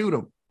fire, we shoot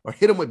them or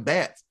hit them with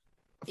bats.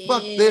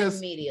 Fuck this.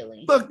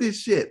 Immediately. Fuck this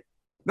shit.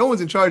 No one's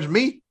in charge of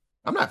me.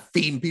 I'm not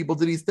feeding people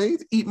to these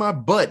things. Eat my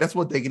butt. That's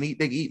what they can eat.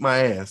 They can eat my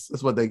ass.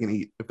 That's what they can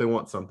eat if they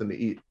want something to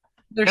eat.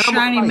 Their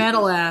shiny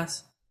metal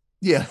ass.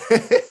 Yeah.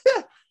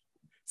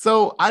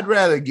 So I'd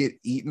rather get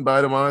eaten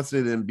by the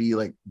monster than be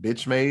like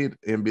bitch made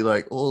and be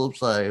like, oh, I'm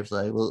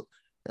sorry. Well,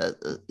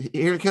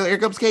 here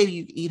comes Katie.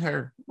 You eat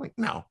her. I'm like,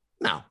 no,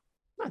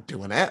 not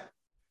doing that.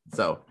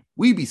 So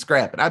we'd be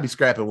scrapping. I'd be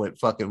scrapping with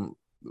fucking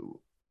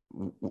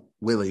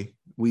Willie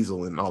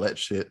Weasel and all that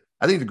shit.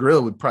 I think the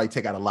gorilla would probably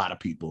take out a lot of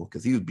people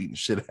because he was beating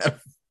shit out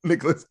of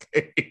Nicolas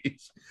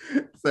Cage.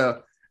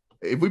 So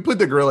if we put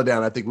the gorilla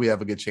down, I think we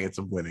have a good chance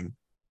of winning.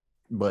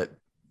 But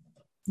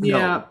yeah,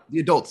 no,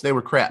 the adults, they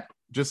were crap.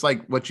 Just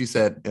like what you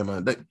said,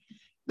 Emma.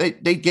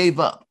 They gave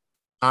up,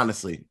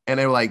 honestly. And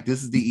they were like,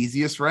 this is the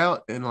easiest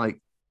route. And like,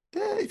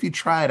 if you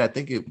try it, I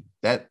think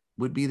that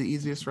would be the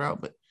easiest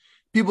route. But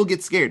people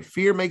get scared.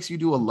 Fear makes you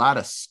do a lot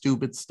of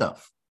stupid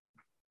stuff.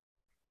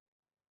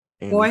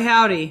 And boy,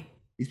 howdy.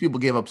 These people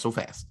gave up so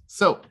fast.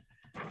 So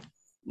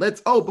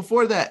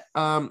before that,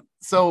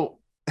 so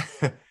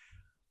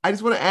I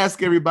just want to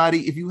ask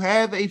everybody, if you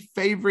have a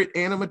favorite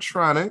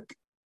animatronic,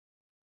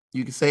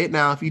 you can say it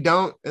now. If you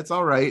don't, it's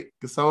all right.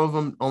 Because some of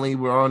them only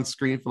were on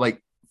screen for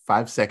like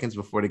 5 seconds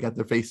before they got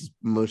their faces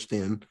mushed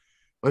in.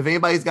 But if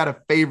anybody's got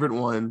a favorite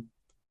one,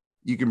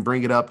 you can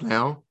bring it up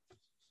now.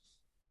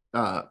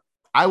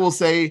 I will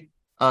say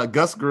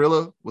Gus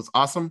Gorilla was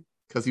awesome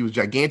because he was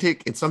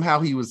gigantic and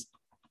somehow he was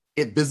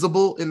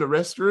invisible in the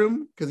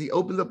restroom because he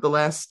opens up the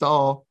last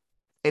stall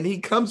and he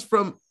comes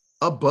from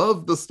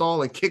above the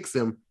stall and kicks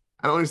him.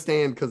 I don't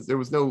understand because it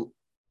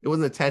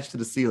wasn't attached to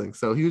the ceiling.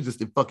 So he was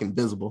just fucking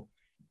invisible.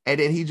 And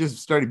then he just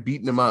started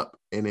beating him up.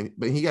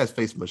 But he got his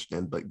face mushed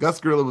in. But Gus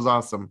Gorilla was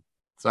awesome.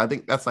 So I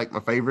think that's like my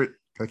favorite.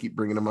 I keep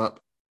bringing him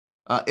up.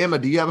 Emma,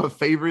 do you have a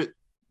favorite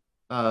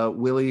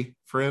Willie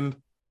friend?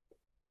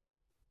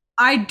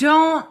 I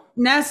don't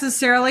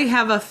necessarily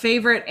have a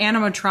favorite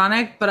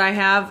animatronic, but I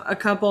have a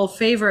couple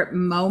favorite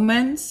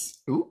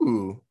moments.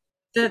 Ooh.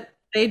 That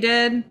they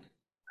did.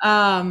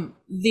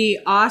 The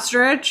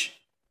ostrich,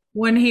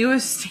 when he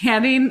was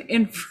standing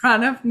in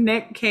front of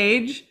Nick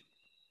Cage,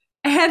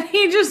 and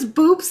he just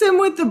boops him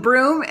with the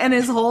broom, and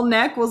his whole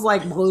neck was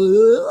like,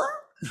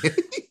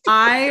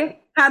 I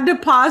had to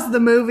pause the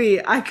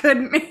movie. I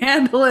couldn't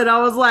handle it. I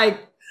was like,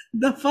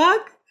 the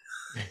fuck?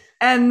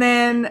 And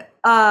then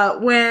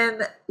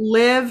when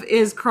Liv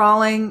is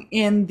crawling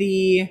in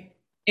the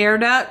air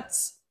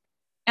ducts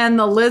and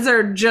the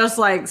lizard just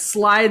like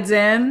slides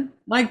in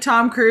like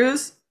Tom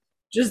Cruise,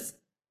 just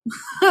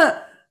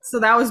so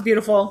that was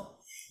beautiful.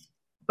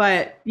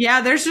 But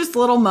yeah, there's just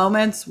little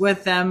moments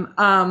with them.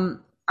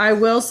 I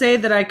will say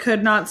that I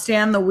could not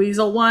stand the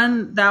weasel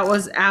one. That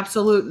was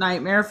absolute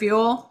nightmare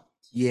fuel.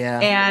 Yeah.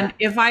 And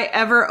if I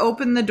ever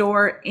opened the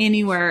door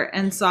anywhere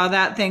and saw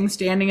that thing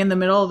standing in the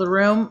middle of the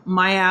room,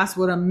 my ass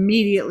would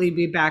immediately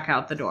be back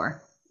out the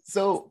door.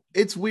 So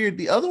it's weird.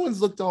 The other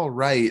ones looked all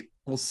right.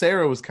 Well,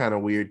 Sarah was kind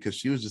of weird because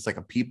she was just like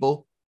a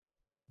people.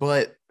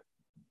 But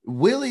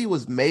Willie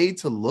was made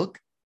to look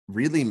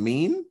really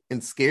mean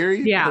and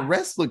scary. Yeah. The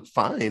rest looked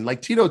fine.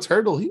 Like Tito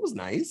Turtle, he was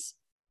nice.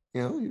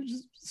 You know, he was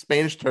just a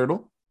Spanish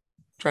turtle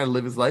trying to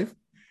live his life,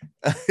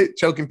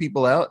 choking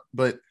people out.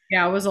 But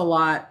yeah, it was a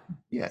lot.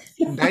 Yeah,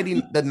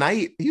 the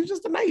knight, he was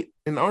just a knight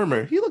in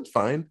armor. He looked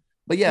fine.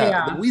 But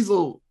yeah, the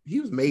weasel, he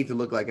was made to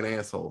look like an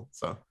asshole.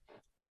 So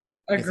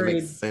I guess it agreed.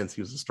 makes sense.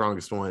 He was the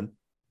strongest one.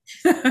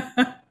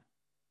 Got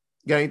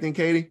anything,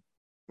 Katie?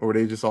 Or were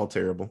they just all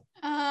terrible?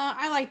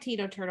 I like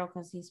Tito Turtle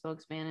because he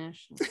spoke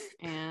Spanish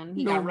and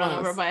he No got run mas.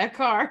 over by a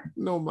car.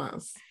 No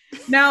mas.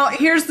 Now,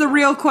 here's the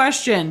real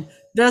question.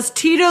 Does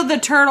Tito the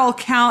Turtle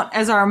count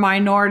as our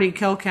minority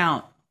kill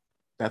count?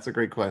 That's a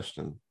great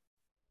question.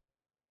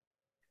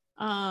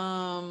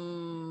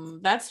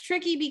 That's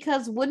tricky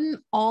because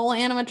wouldn't all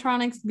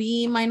animatronics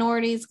be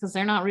minorities because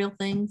they're not real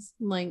things?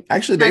 Like,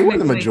 Actually, they were the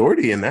technically.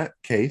 majority in that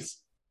case.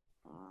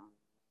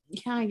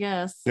 yeah, I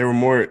guess. There were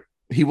more.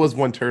 He was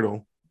one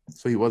turtle,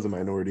 so he was a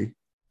minority.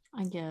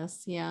 I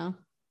guess, yeah.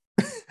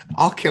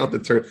 I'll count the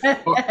turtle.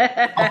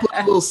 I'll put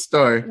a little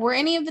star. Were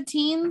any of the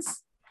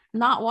teens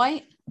not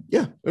white?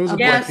 Yeah, it was a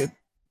Yes. black kid.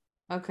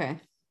 Okay.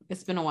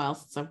 It's been a while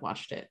since I've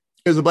watched it.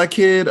 It was a black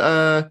kid.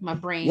 My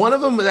brain. One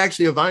of them was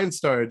actually a Vine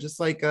star,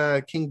 just like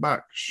King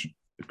Bach.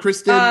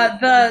 Kristen.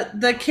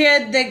 The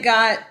kid that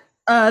got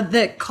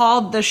that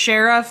called the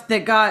sheriff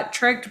that got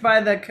tricked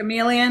by the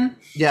chameleon.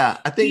 Yeah,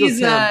 I think it was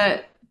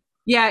him.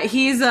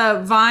 He's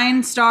a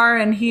Vine star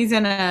and he's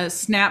in a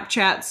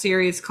Snapchat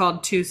series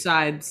called Two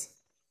Sides.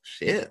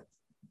 Shit.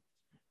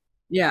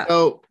 Yeah.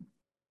 So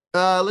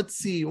let's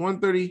see.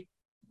 130.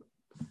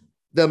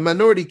 The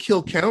minority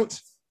kill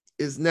count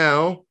is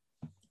now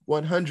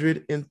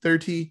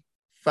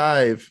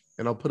 135.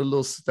 And I'll put a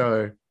little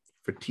star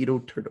for Tito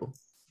Turtle.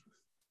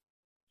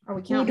 Are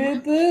we Boo counting?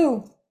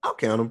 boo. I'll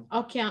count them.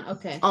 I'll count.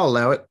 Okay. I'll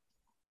allow it.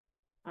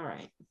 All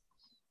right.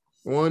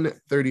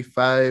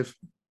 135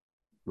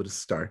 with a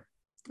star.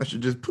 I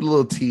should just put a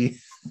little T,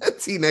 a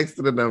T next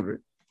to the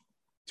number.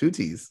 2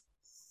 T's.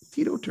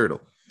 Tito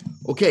Turtle.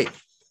 Okay,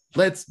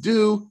 let's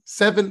do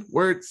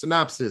 7-word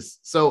synopsis.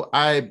 So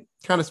I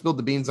kind of spilled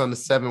the beans on the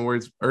 7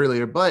 words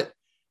earlier, but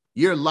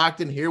you're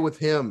locked in here with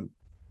him.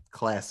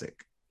 Classic.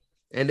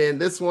 And then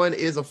this one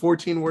is a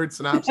 14-word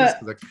synopsis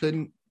because I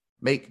couldn't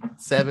make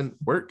 7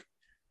 work.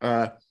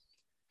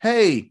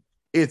 Hey,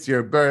 it's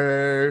your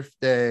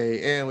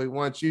birthday, and we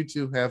want you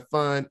to have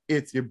fun.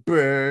 It's your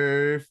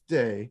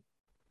birthday.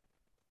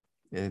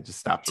 And it just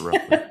stopped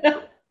abruptly.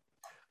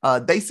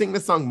 They sing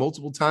this song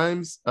multiple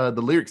times. The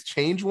lyrics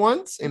change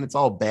once, and it's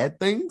all bad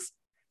things.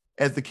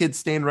 As the kids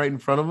stand right in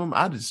front of them,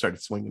 I just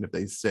started swinging if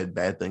they said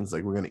bad things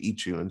like "we're gonna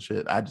eat you" and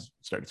shit. I just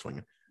started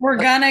swinging. We're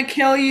gonna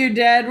kill you,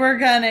 Dad. We're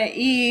gonna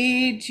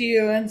eat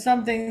you, and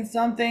something.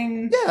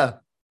 Yeah,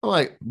 I'm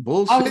like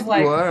bullshit. I was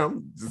like- you are.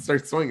 I'm just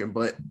start swinging,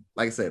 but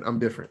like I said, I'm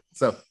different.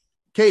 So,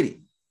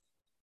 Katie.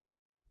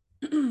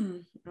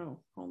 Oh,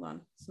 hold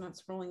on. It's not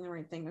scrolling the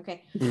right thing.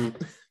 Okay.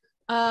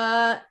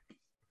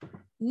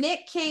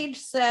 Nick Cage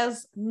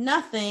says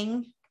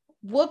nothing.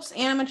 Whoops,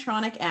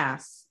 animatronic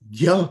ass.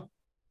 Yo,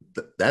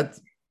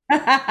 that's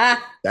a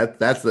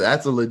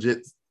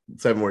legit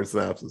 7-word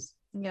synopsis.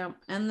 Yeah.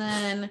 And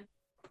then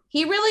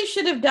he really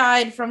should have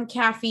died from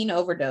caffeine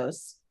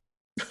overdose.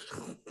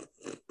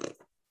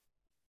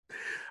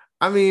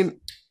 I mean,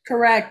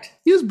 Correct.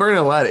 he was burning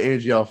a lot of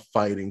energy off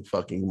fighting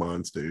fucking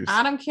monsters.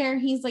 I don't care.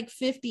 He's like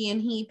 50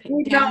 and he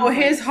No, downed,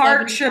 his like,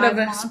 heart should have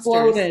 75 monsters,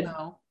 exploded.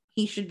 so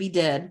he should be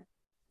dead.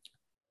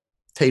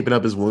 Taping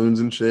up his wounds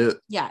and shit.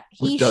 Yeah,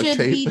 With he duct should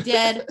be tape.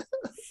 dead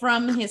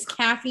from his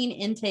caffeine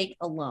intake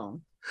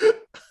alone. His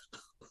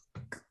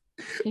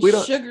We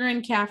don't- sugar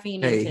and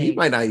caffeine Hey, intake. he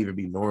might not even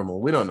be normal.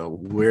 We don't know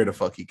where the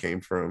fuck he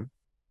came from.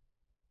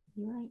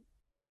 You're right.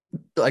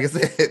 Like I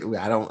said,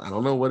 I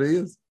don't know what it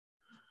is.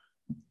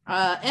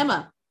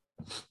 Emma.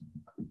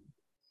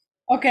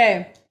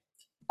 Okay.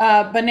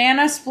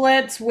 Banana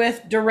splits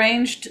with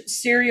deranged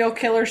serial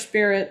killer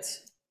spirits.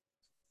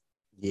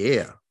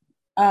 Yeah.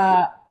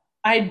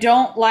 I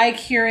don't like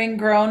hearing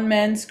grown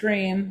men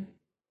scream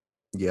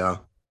Yeah.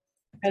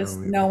 because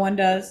don't no one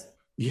does.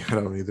 Yeah, I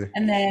don't either.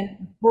 And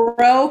then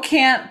bro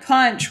can't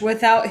punch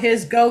without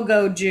his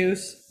go-go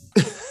juice.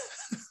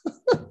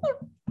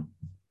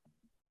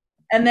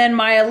 And then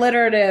my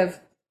alliterative.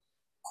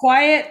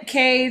 Quiet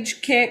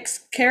Cage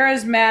kicks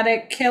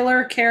charismatic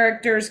killer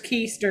characters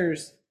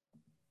keisters.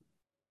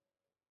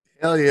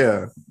 Hell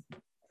yeah.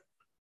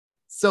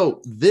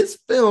 So this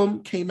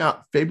film came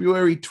out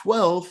February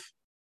 12th,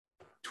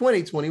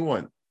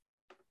 2021.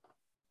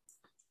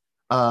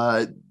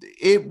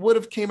 It would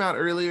have came out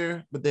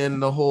earlier, but then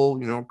the whole,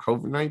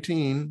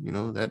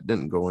 COVID-19, that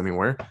didn't go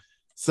anywhere.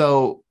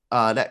 So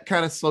that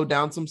kind of slowed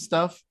down some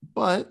stuff,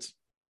 but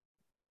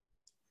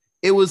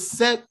it was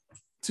set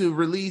to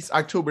release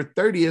October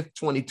 30th,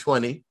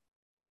 2020,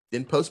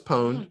 then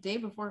postponed. Day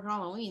before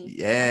Halloween.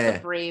 Yeah.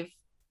 That's brave.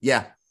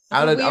 Yeah.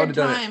 I would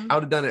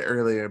have done it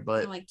earlier,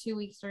 but like 2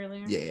 weeks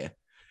earlier. Yeah.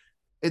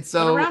 It's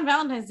so but around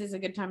Valentine's Day is a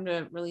good time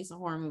to release a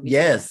horror movie.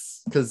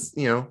 Yes, because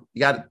you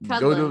got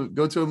to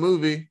go to a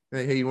movie.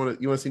 Hey, you want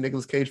to see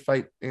Nicolas Cage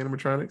fight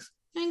animatronics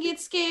and get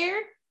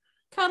scared,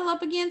 cuddle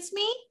up against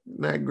me,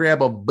 not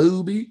grab a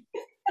booby,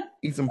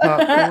 eat some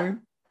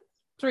popcorn.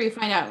 That's where you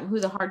find out who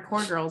the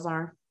hardcore girls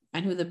are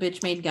and who the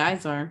bitch made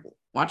guys are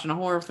watching a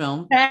horror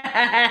film.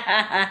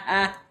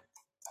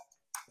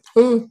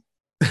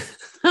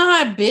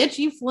 Bitch,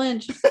 you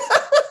flinched.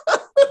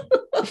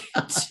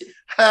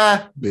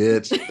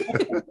 Bitch.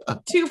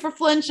 2 for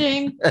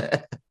flinching.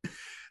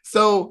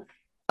 So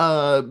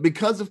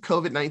because of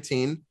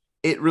COVID-19,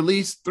 it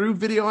released through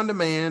video on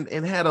demand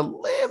and had a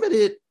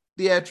limited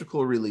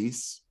theatrical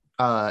release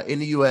in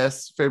the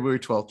US February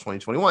 12th,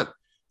 2021.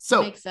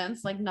 So makes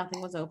sense. Like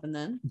nothing was open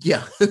then.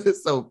 Yeah.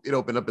 So it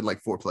opened up in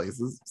like 4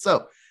 places.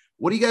 So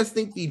what do you guys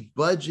think the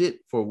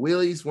budget for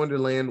Willy's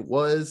Wonderland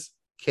was,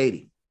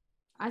 Katie?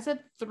 I said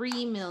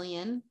 $3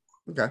 million.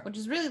 Okay. Which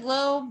is really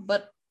low,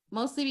 but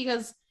mostly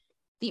because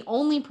the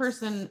only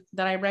person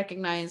that I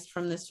recognized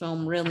from this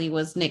film really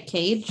was Nick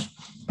Cage.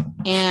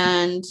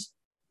 And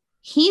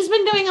he's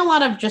been doing a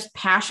lot of just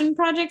passion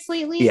projects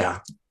lately. Yeah.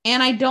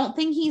 And I don't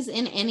think he's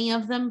in any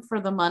of them for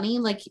the money.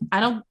 Like,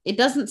 it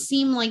doesn't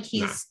seem like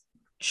he's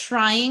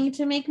trying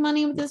to make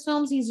money with his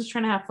films. He's just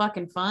trying to have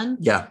fucking fun.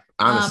 Yeah,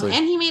 honestly.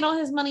 And he made all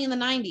his money in the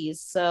 90s.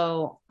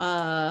 So,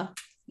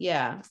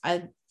 yeah,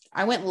 I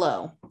went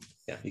low.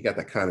 Yeah, you got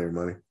that kind of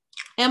money.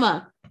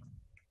 Emma.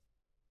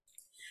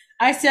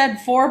 I said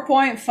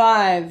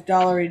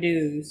 $4.5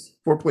 dues.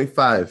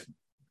 4.5.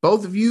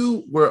 Both of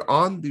you were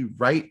on the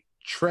right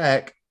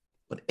track,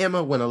 but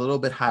Emma went a little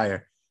bit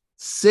higher.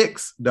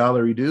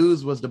 $6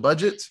 dues was the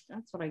budget.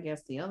 That's what I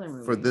guess the other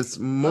movie for this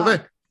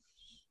movie.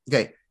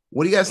 Okay,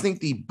 what do you guys think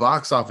the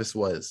box office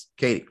was,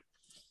 Katie?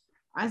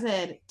 I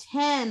said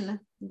 $10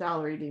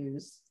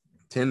 dues.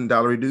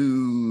 $10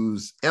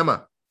 dues.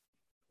 Emma.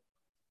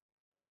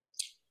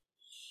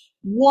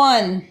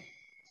 1.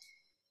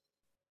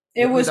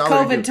 It was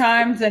COVID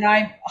times, and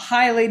I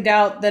highly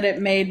doubt that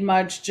it made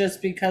much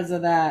just because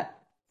of that.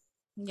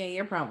 Yeah,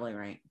 you're probably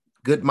right.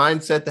 Good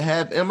mindset to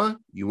have, Emma.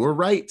 You were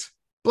right,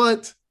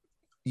 but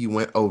you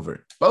went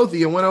over. Both of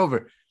you went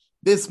over.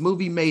 This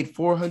movie made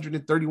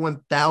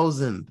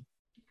 $431,000.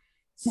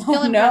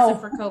 Still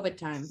impressive for COVID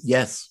times.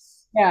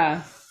 Yes.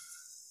 Yeah.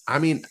 I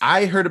mean,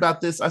 I heard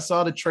about this. I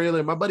saw the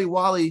trailer. My buddy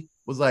Wally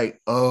was like,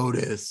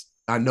 "Otis,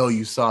 I know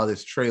you saw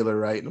this trailer,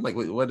 right?" And I'm like,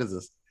 "Wait, what is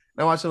this?"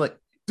 And I watched it like,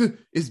 "Dude,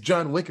 it's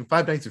John Wick and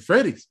Five Nights at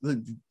Freddy's.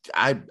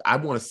 I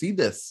want to see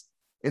this."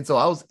 And so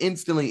I was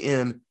instantly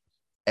in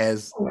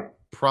as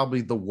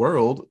probably the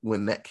world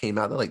when that came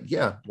out. They're like,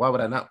 "Yeah, why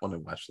would I not want to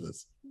watch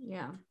this?"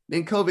 Yeah.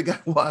 Then COVID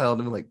got wild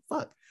and I'm like,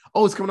 "Fuck.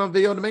 Oh, it's coming on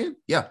video on demand?"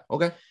 Yeah,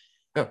 okay.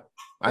 Yeah.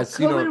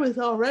 COVID was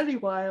already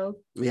wild.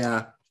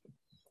 Yeah.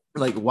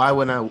 Like, why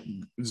wouldn't I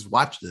just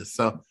watch this?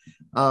 So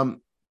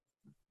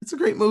it's a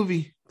great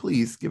movie.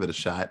 Please give it a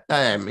shot.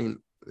 I mean,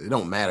 it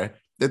don't matter.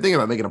 They're thinking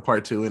about making a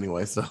part 2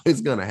 anyway, so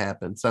it's gonna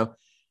happen. So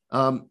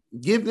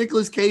give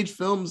Nicolas Cage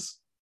films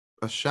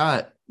a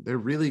shot. They're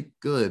really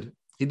good.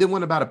 He did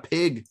one about a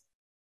pig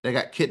that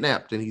got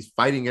kidnapped and he's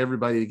fighting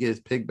everybody to get his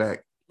pig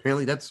back.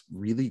 Apparently that's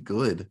really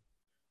good.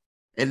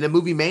 And the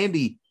movie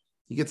Mandy,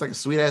 he gets like a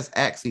sweet ass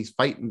axe. He's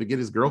fighting to get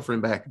his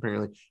girlfriend back.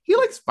 Apparently he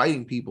likes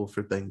fighting people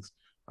for things.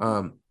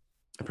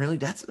 Apparently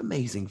that's an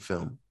amazing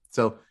film.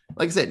 So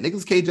like I said,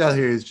 Nicolas Cage out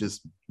here is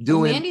just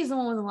doing. Mandy's the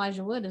one with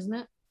Elijah Wood, isn't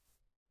it?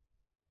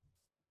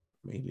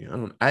 Maybe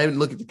I haven't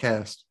looked at the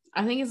cast.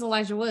 I think it's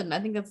Elijah Wood, and I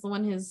think that's the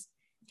one his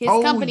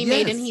company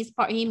made, and he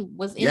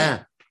was in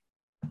it.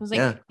 It was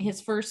like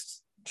his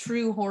first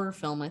true horror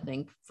film, I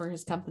think, for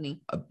his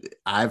company.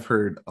 I've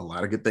heard a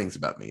lot of good things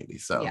about Mandy,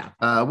 so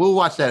we'll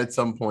watch that at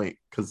some point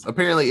because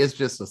apparently it's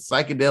just a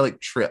psychedelic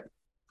trip.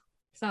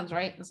 Sounds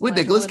right. With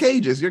Nicolas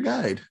Cage as your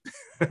guide.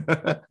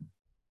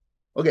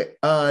 Okay.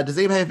 Does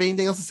anybody have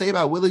anything else to say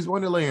about Willy's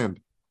Wonderland?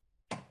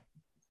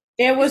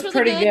 It was really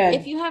pretty good.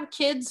 If you have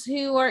kids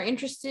who are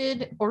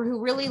interested or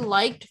who really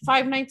liked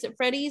Five Nights at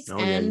Freddy's,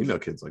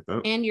 kids like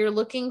that, and you're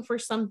looking for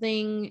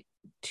something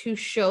to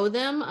show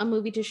them, a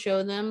movie to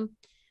show them,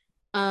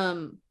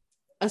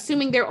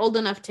 assuming they're old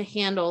enough to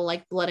handle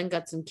like blood and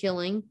guts and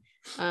killing,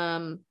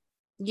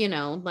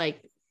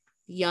 like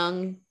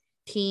young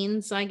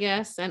teens, I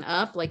guess, and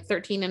up, like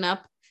 13 and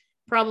up,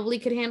 probably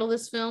could handle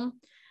this film.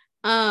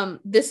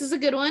 This is a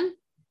good one.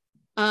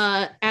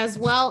 As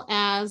well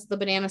as the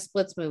Banana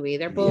Splits movie.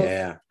 They're both.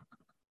 Yeah.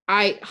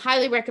 I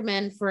highly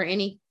recommend for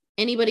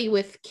anybody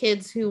with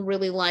kids who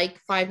really like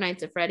Five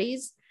Nights at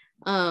Freddy's,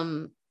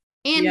 who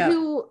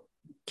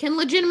can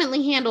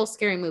legitimately handle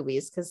scary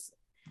movies, because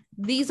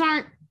these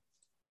aren't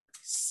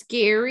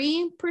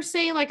scary per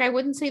se. Like, I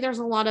wouldn't say there's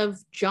a lot of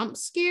jump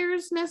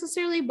scares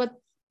necessarily, but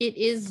it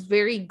is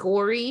very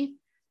gory,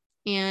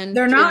 and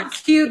They're not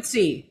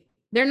cutesy.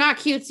 They're not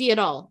cutesy at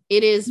all.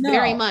 It is No.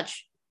 very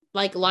much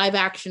like live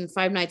action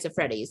Five Nights at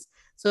Freddy's.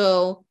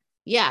 So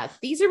yeah,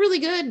 these are really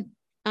good.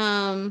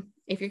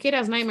 If your kid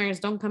has nightmares,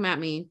 don't come at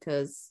me,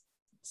 because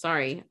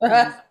sorry,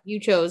 you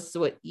chose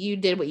what you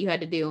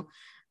had to do.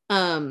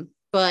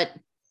 But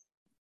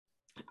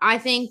I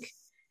think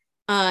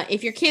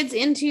if your kid's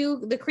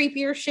into the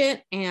creepier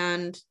shit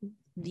and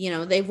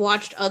they've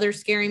watched other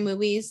scary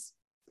movies,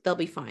 they'll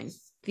be fine.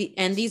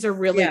 And these are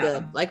really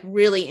good, like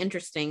really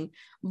interesting,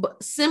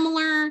 but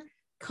similar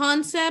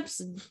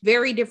concepts,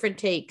 very different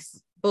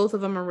takes. Both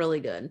of them are really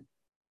good.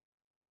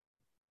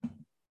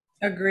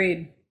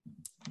 Agreed.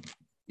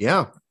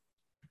 Yeah.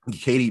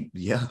 Katie,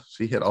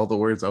 she hit all the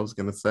words I was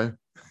going to say.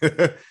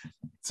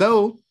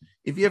 So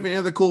if you have any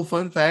other cool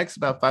fun facts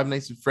about Five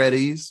Nights at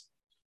Freddy's,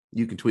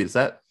 you can tweet us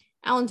at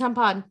Allentown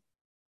Pod.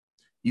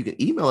 You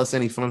can email us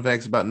any fun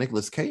facts about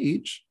Nicolas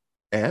Cage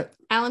at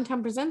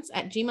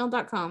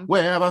allentownpresents@gmail.com.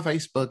 How about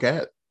Facebook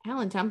at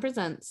Allentown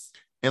Presents.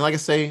 And like I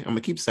say, I'm going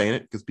to keep saying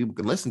it because people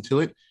can listen to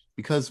it,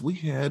 because we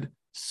had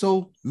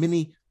so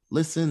many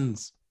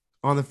listens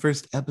on the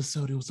first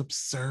episode. It was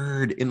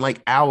absurd. In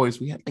like hours,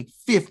 we had like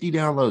 50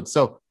 downloads.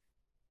 So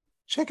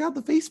check out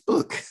the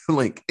Facebook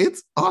link.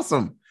 It's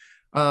awesome.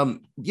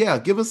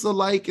 Give us a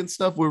like and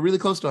stuff. We're really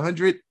close to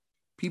 100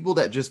 people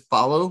that just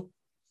follow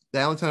the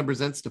Allentown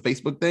Presents to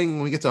Facebook thing.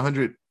 When we get to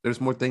 100,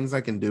 there's more things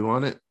I can do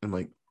on it and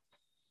like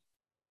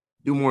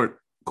do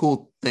more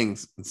cool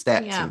things and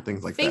stats and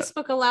things like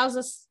Facebook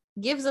that.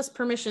 Gives us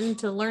permission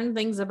to learn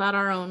things about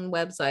our own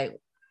website.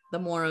 The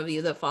more of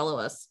you that follow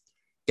us.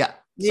 Yeah.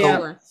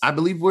 So I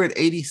believe we're at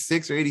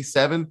 86 or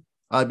 87.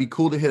 It'd be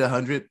cool to hit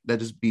 100. That'd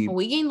just be. Well,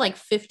 we gained like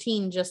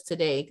 15 just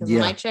today, because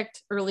when I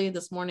checked early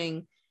this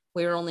morning,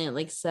 we were only at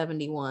like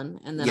 71,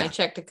 and then I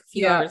checked a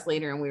few hours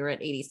later, and we were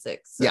at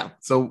 86. So. Yeah.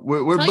 So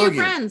we're tell boogieing.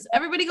 your friends.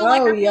 Everybody go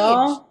like our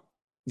y'all. page.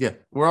 Yeah,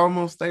 we're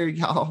almost there,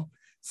 y'all.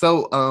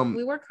 So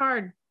we work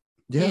hard.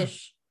 Yeah,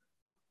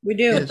 we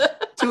do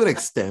to an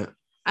extent.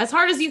 As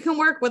hard as you can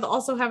work with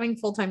also having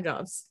full-time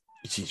jobs.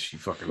 She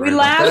fucking. We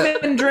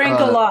laugh and drink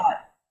a lot.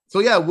 So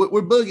yeah,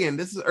 we're boogieing.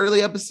 This is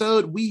early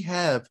episode. We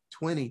have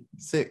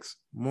 26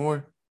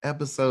 more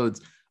episodes.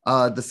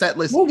 The set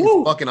list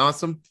is fucking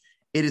awesome.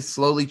 It is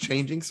slowly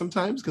changing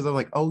sometimes, because I'm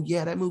like, oh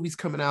yeah, that movie's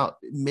coming out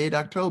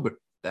mid-October.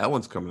 That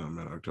one's coming out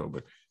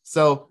mid-October.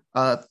 So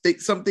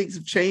some things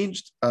have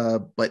changed,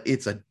 but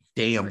it's a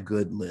damn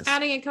good list.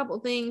 Adding a couple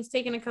things,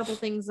 taking a couple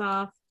things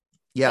off.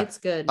 Yeah, it's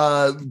good.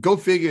 Go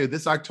figure.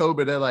 This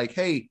October, they're like,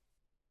 hey,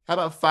 how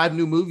about 5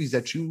 new movies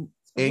that you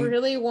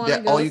really want to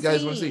go all you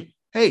guys want to see?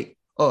 Hey,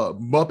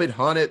 Muppet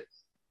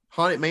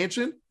Haunted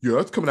Mansion. Yeah,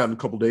 that's coming out in a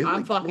couple days.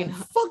 I'm fucking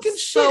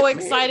so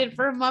excited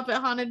for Muppet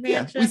Haunted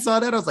Mansion. Yeah, we saw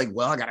that. I was like,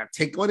 well, I gotta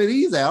take one of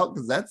these out,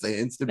 because that's an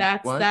instant.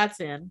 That's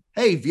in.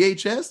 Hey,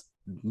 VHS,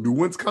 new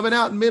one's coming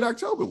out in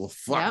mid-October. Well,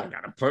 fuck, I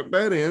gotta put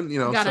that in. We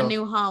got a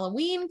new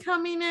Halloween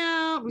coming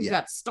out. We've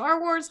got Star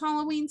Wars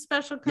Halloween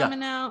special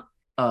coming out.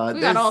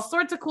 We got all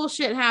sorts of cool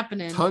shit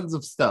happening. Tons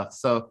of stuff.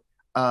 So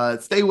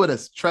stay with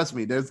us. Trust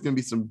me, there's going to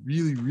be some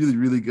really, really,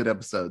 really good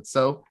episodes.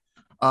 So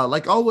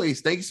like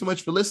always, thank you so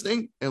much for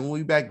listening. And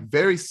we'll be back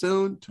very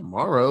soon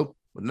tomorrow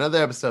with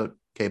another episode.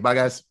 Okay, bye,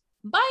 guys.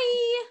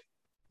 Bye.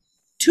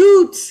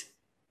 Toots.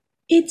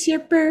 It's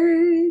your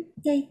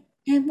birthday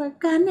and we're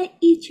gonna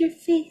eat your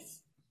face.